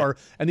leave. Or,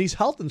 and these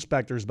health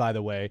inspectors, by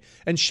the way,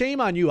 and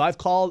shame on you, I've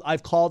called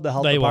the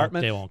health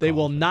department. They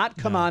will not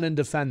come on and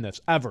defend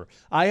this, ever.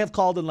 I have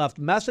called and left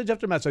message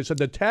after message. I said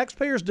the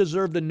taxpayers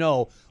deserve to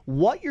know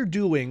what you're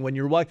doing when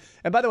you're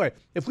and by the way,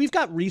 if we've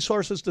got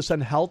resources to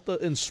send health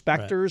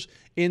inspectors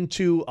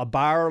into a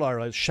bar or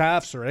a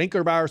Chef's or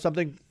Anchor Bar or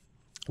something,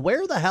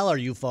 where the hell are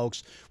you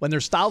folks when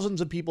there's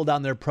thousands of people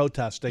down there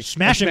protesting,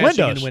 smashing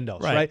in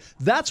windows, right?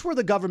 That's where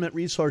the government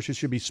resources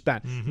should be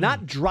spent,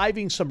 not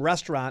driving some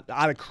restaurant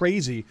out of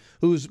crazy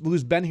who's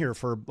been here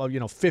for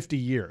 50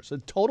 years. A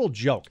total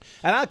joke.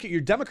 And I'll get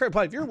your Democrat.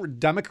 If you're a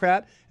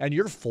Democrat and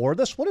you're for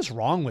this, what is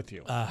wrong with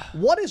you?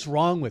 What is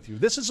wrong with you?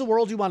 This is the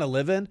world you want to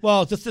live in?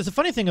 Well, the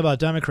funny thing about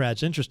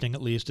Democrats, interesting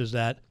at least, is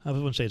that I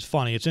wouldn't say it's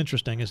funny. It's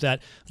interesting is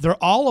that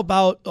they're all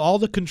about all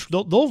the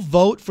control. They'll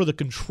vote for the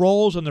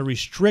controls and the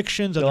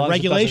restrictions and the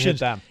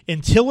regulations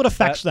until it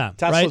affects them.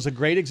 Tesla's a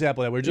great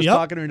example of that. We were just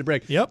talking during the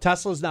break.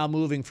 Tesla's now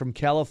moving from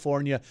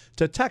California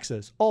to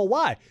Texas. Oh,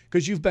 why?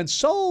 Because you've been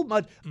so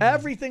much,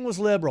 everything was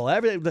liberal.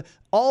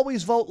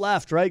 Always vote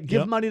left, right?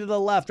 Give money to the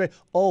left, right?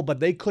 Oh, but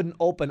they couldn't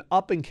open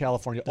up in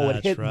California. Oh,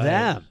 it hit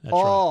them.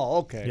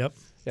 Okay. Yep.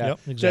 Yeah. Yep,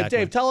 exactly.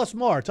 Dave, tell us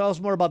more. Tell us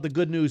more about the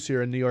good news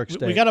here in New York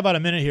State. We got about a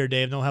minute here,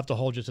 Dave. Don't have to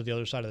hold you to the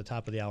other side of the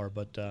top of the hour,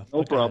 but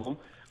no problem.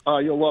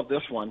 You'll love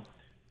this one.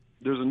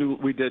 There's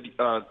we did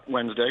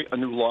Wednesday, a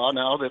new law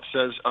now that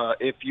says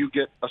if you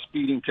get a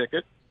speeding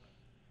ticket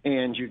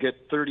and you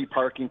get 30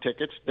 parking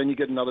tickets, then you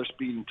get another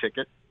speeding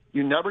ticket.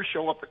 You never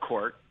show up to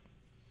court,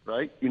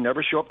 right? You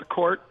never show up to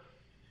court,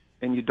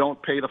 and you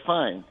don't pay the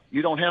fine.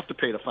 You don't have to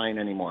pay the fine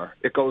anymore.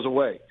 It goes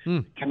away.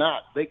 They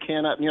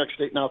cannot, New York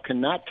State now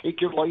cannot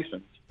take your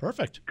license.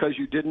 Perfect. Because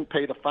you didn't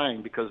pay the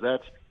fine, because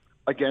that's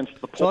against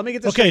the So let me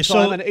get this straight. So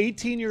I'm an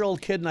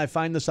 18-year-old kid, and I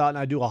find this out, and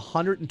I do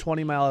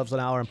 120 miles an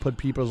hour and put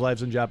people's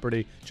lives in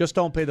jeopardy. Just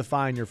don't pay the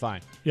fine. You're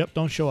fine. Yep,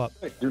 don't show up.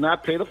 Do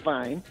not pay the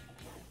fine,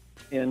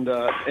 and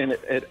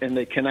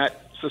they cannot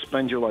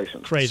suspend your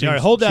license. Crazy. All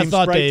right, hold that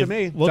thought, Dave. To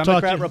me. We'll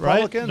Democrat, talk to you,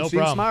 Republican, right? No seems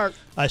problem.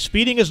 smart.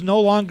 Speeding is no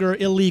longer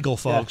illegal,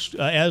 folks,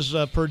 as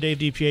per Dave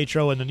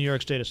DiPietro and the New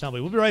York State Assembly.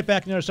 We'll be right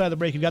back on the other side of the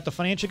break. You've got the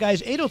financial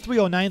guys,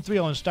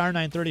 803-0930 and star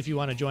 930 if you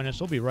want to join us.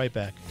 We'll be right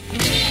back.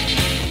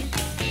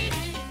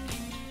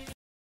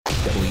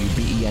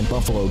 WBEN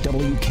Buffalo,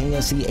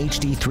 WKSE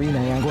HD3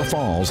 Niagara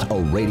Falls, a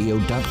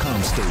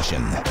radio.com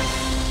station.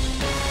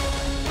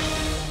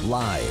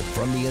 Live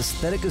from the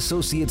Aesthetic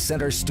Associates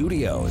Center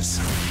studios.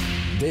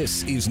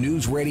 This is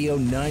News Radio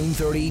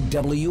 930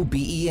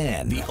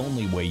 WBEN. The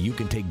only way you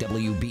can take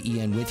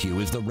WBEN with you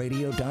is the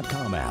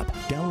radio.com app.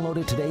 Download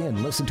it today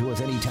and listen to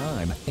us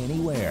anytime,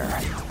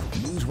 anywhere.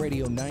 News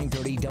Radio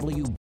 930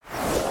 WBEN.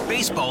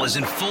 Baseball is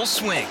in full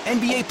swing.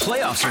 NBA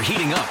playoffs are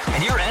heating up,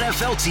 and your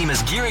NFL team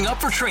is gearing up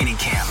for training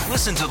camp.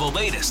 Listen to the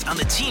latest on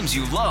the teams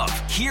you love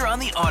here on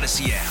the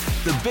Odyssey app.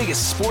 The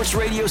biggest sports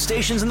radio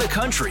stations in the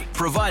country,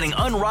 providing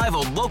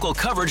unrivaled local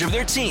coverage of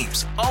their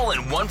teams, all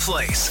in one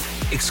place.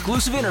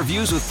 Exclusive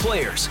interviews with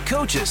players,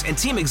 coaches, and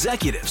team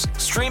executives,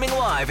 streaming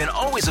live and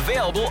always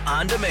available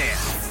on demand.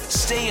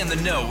 Stay in the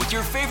know with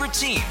your favorite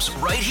teams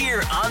right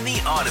here on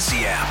the Odyssey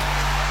app.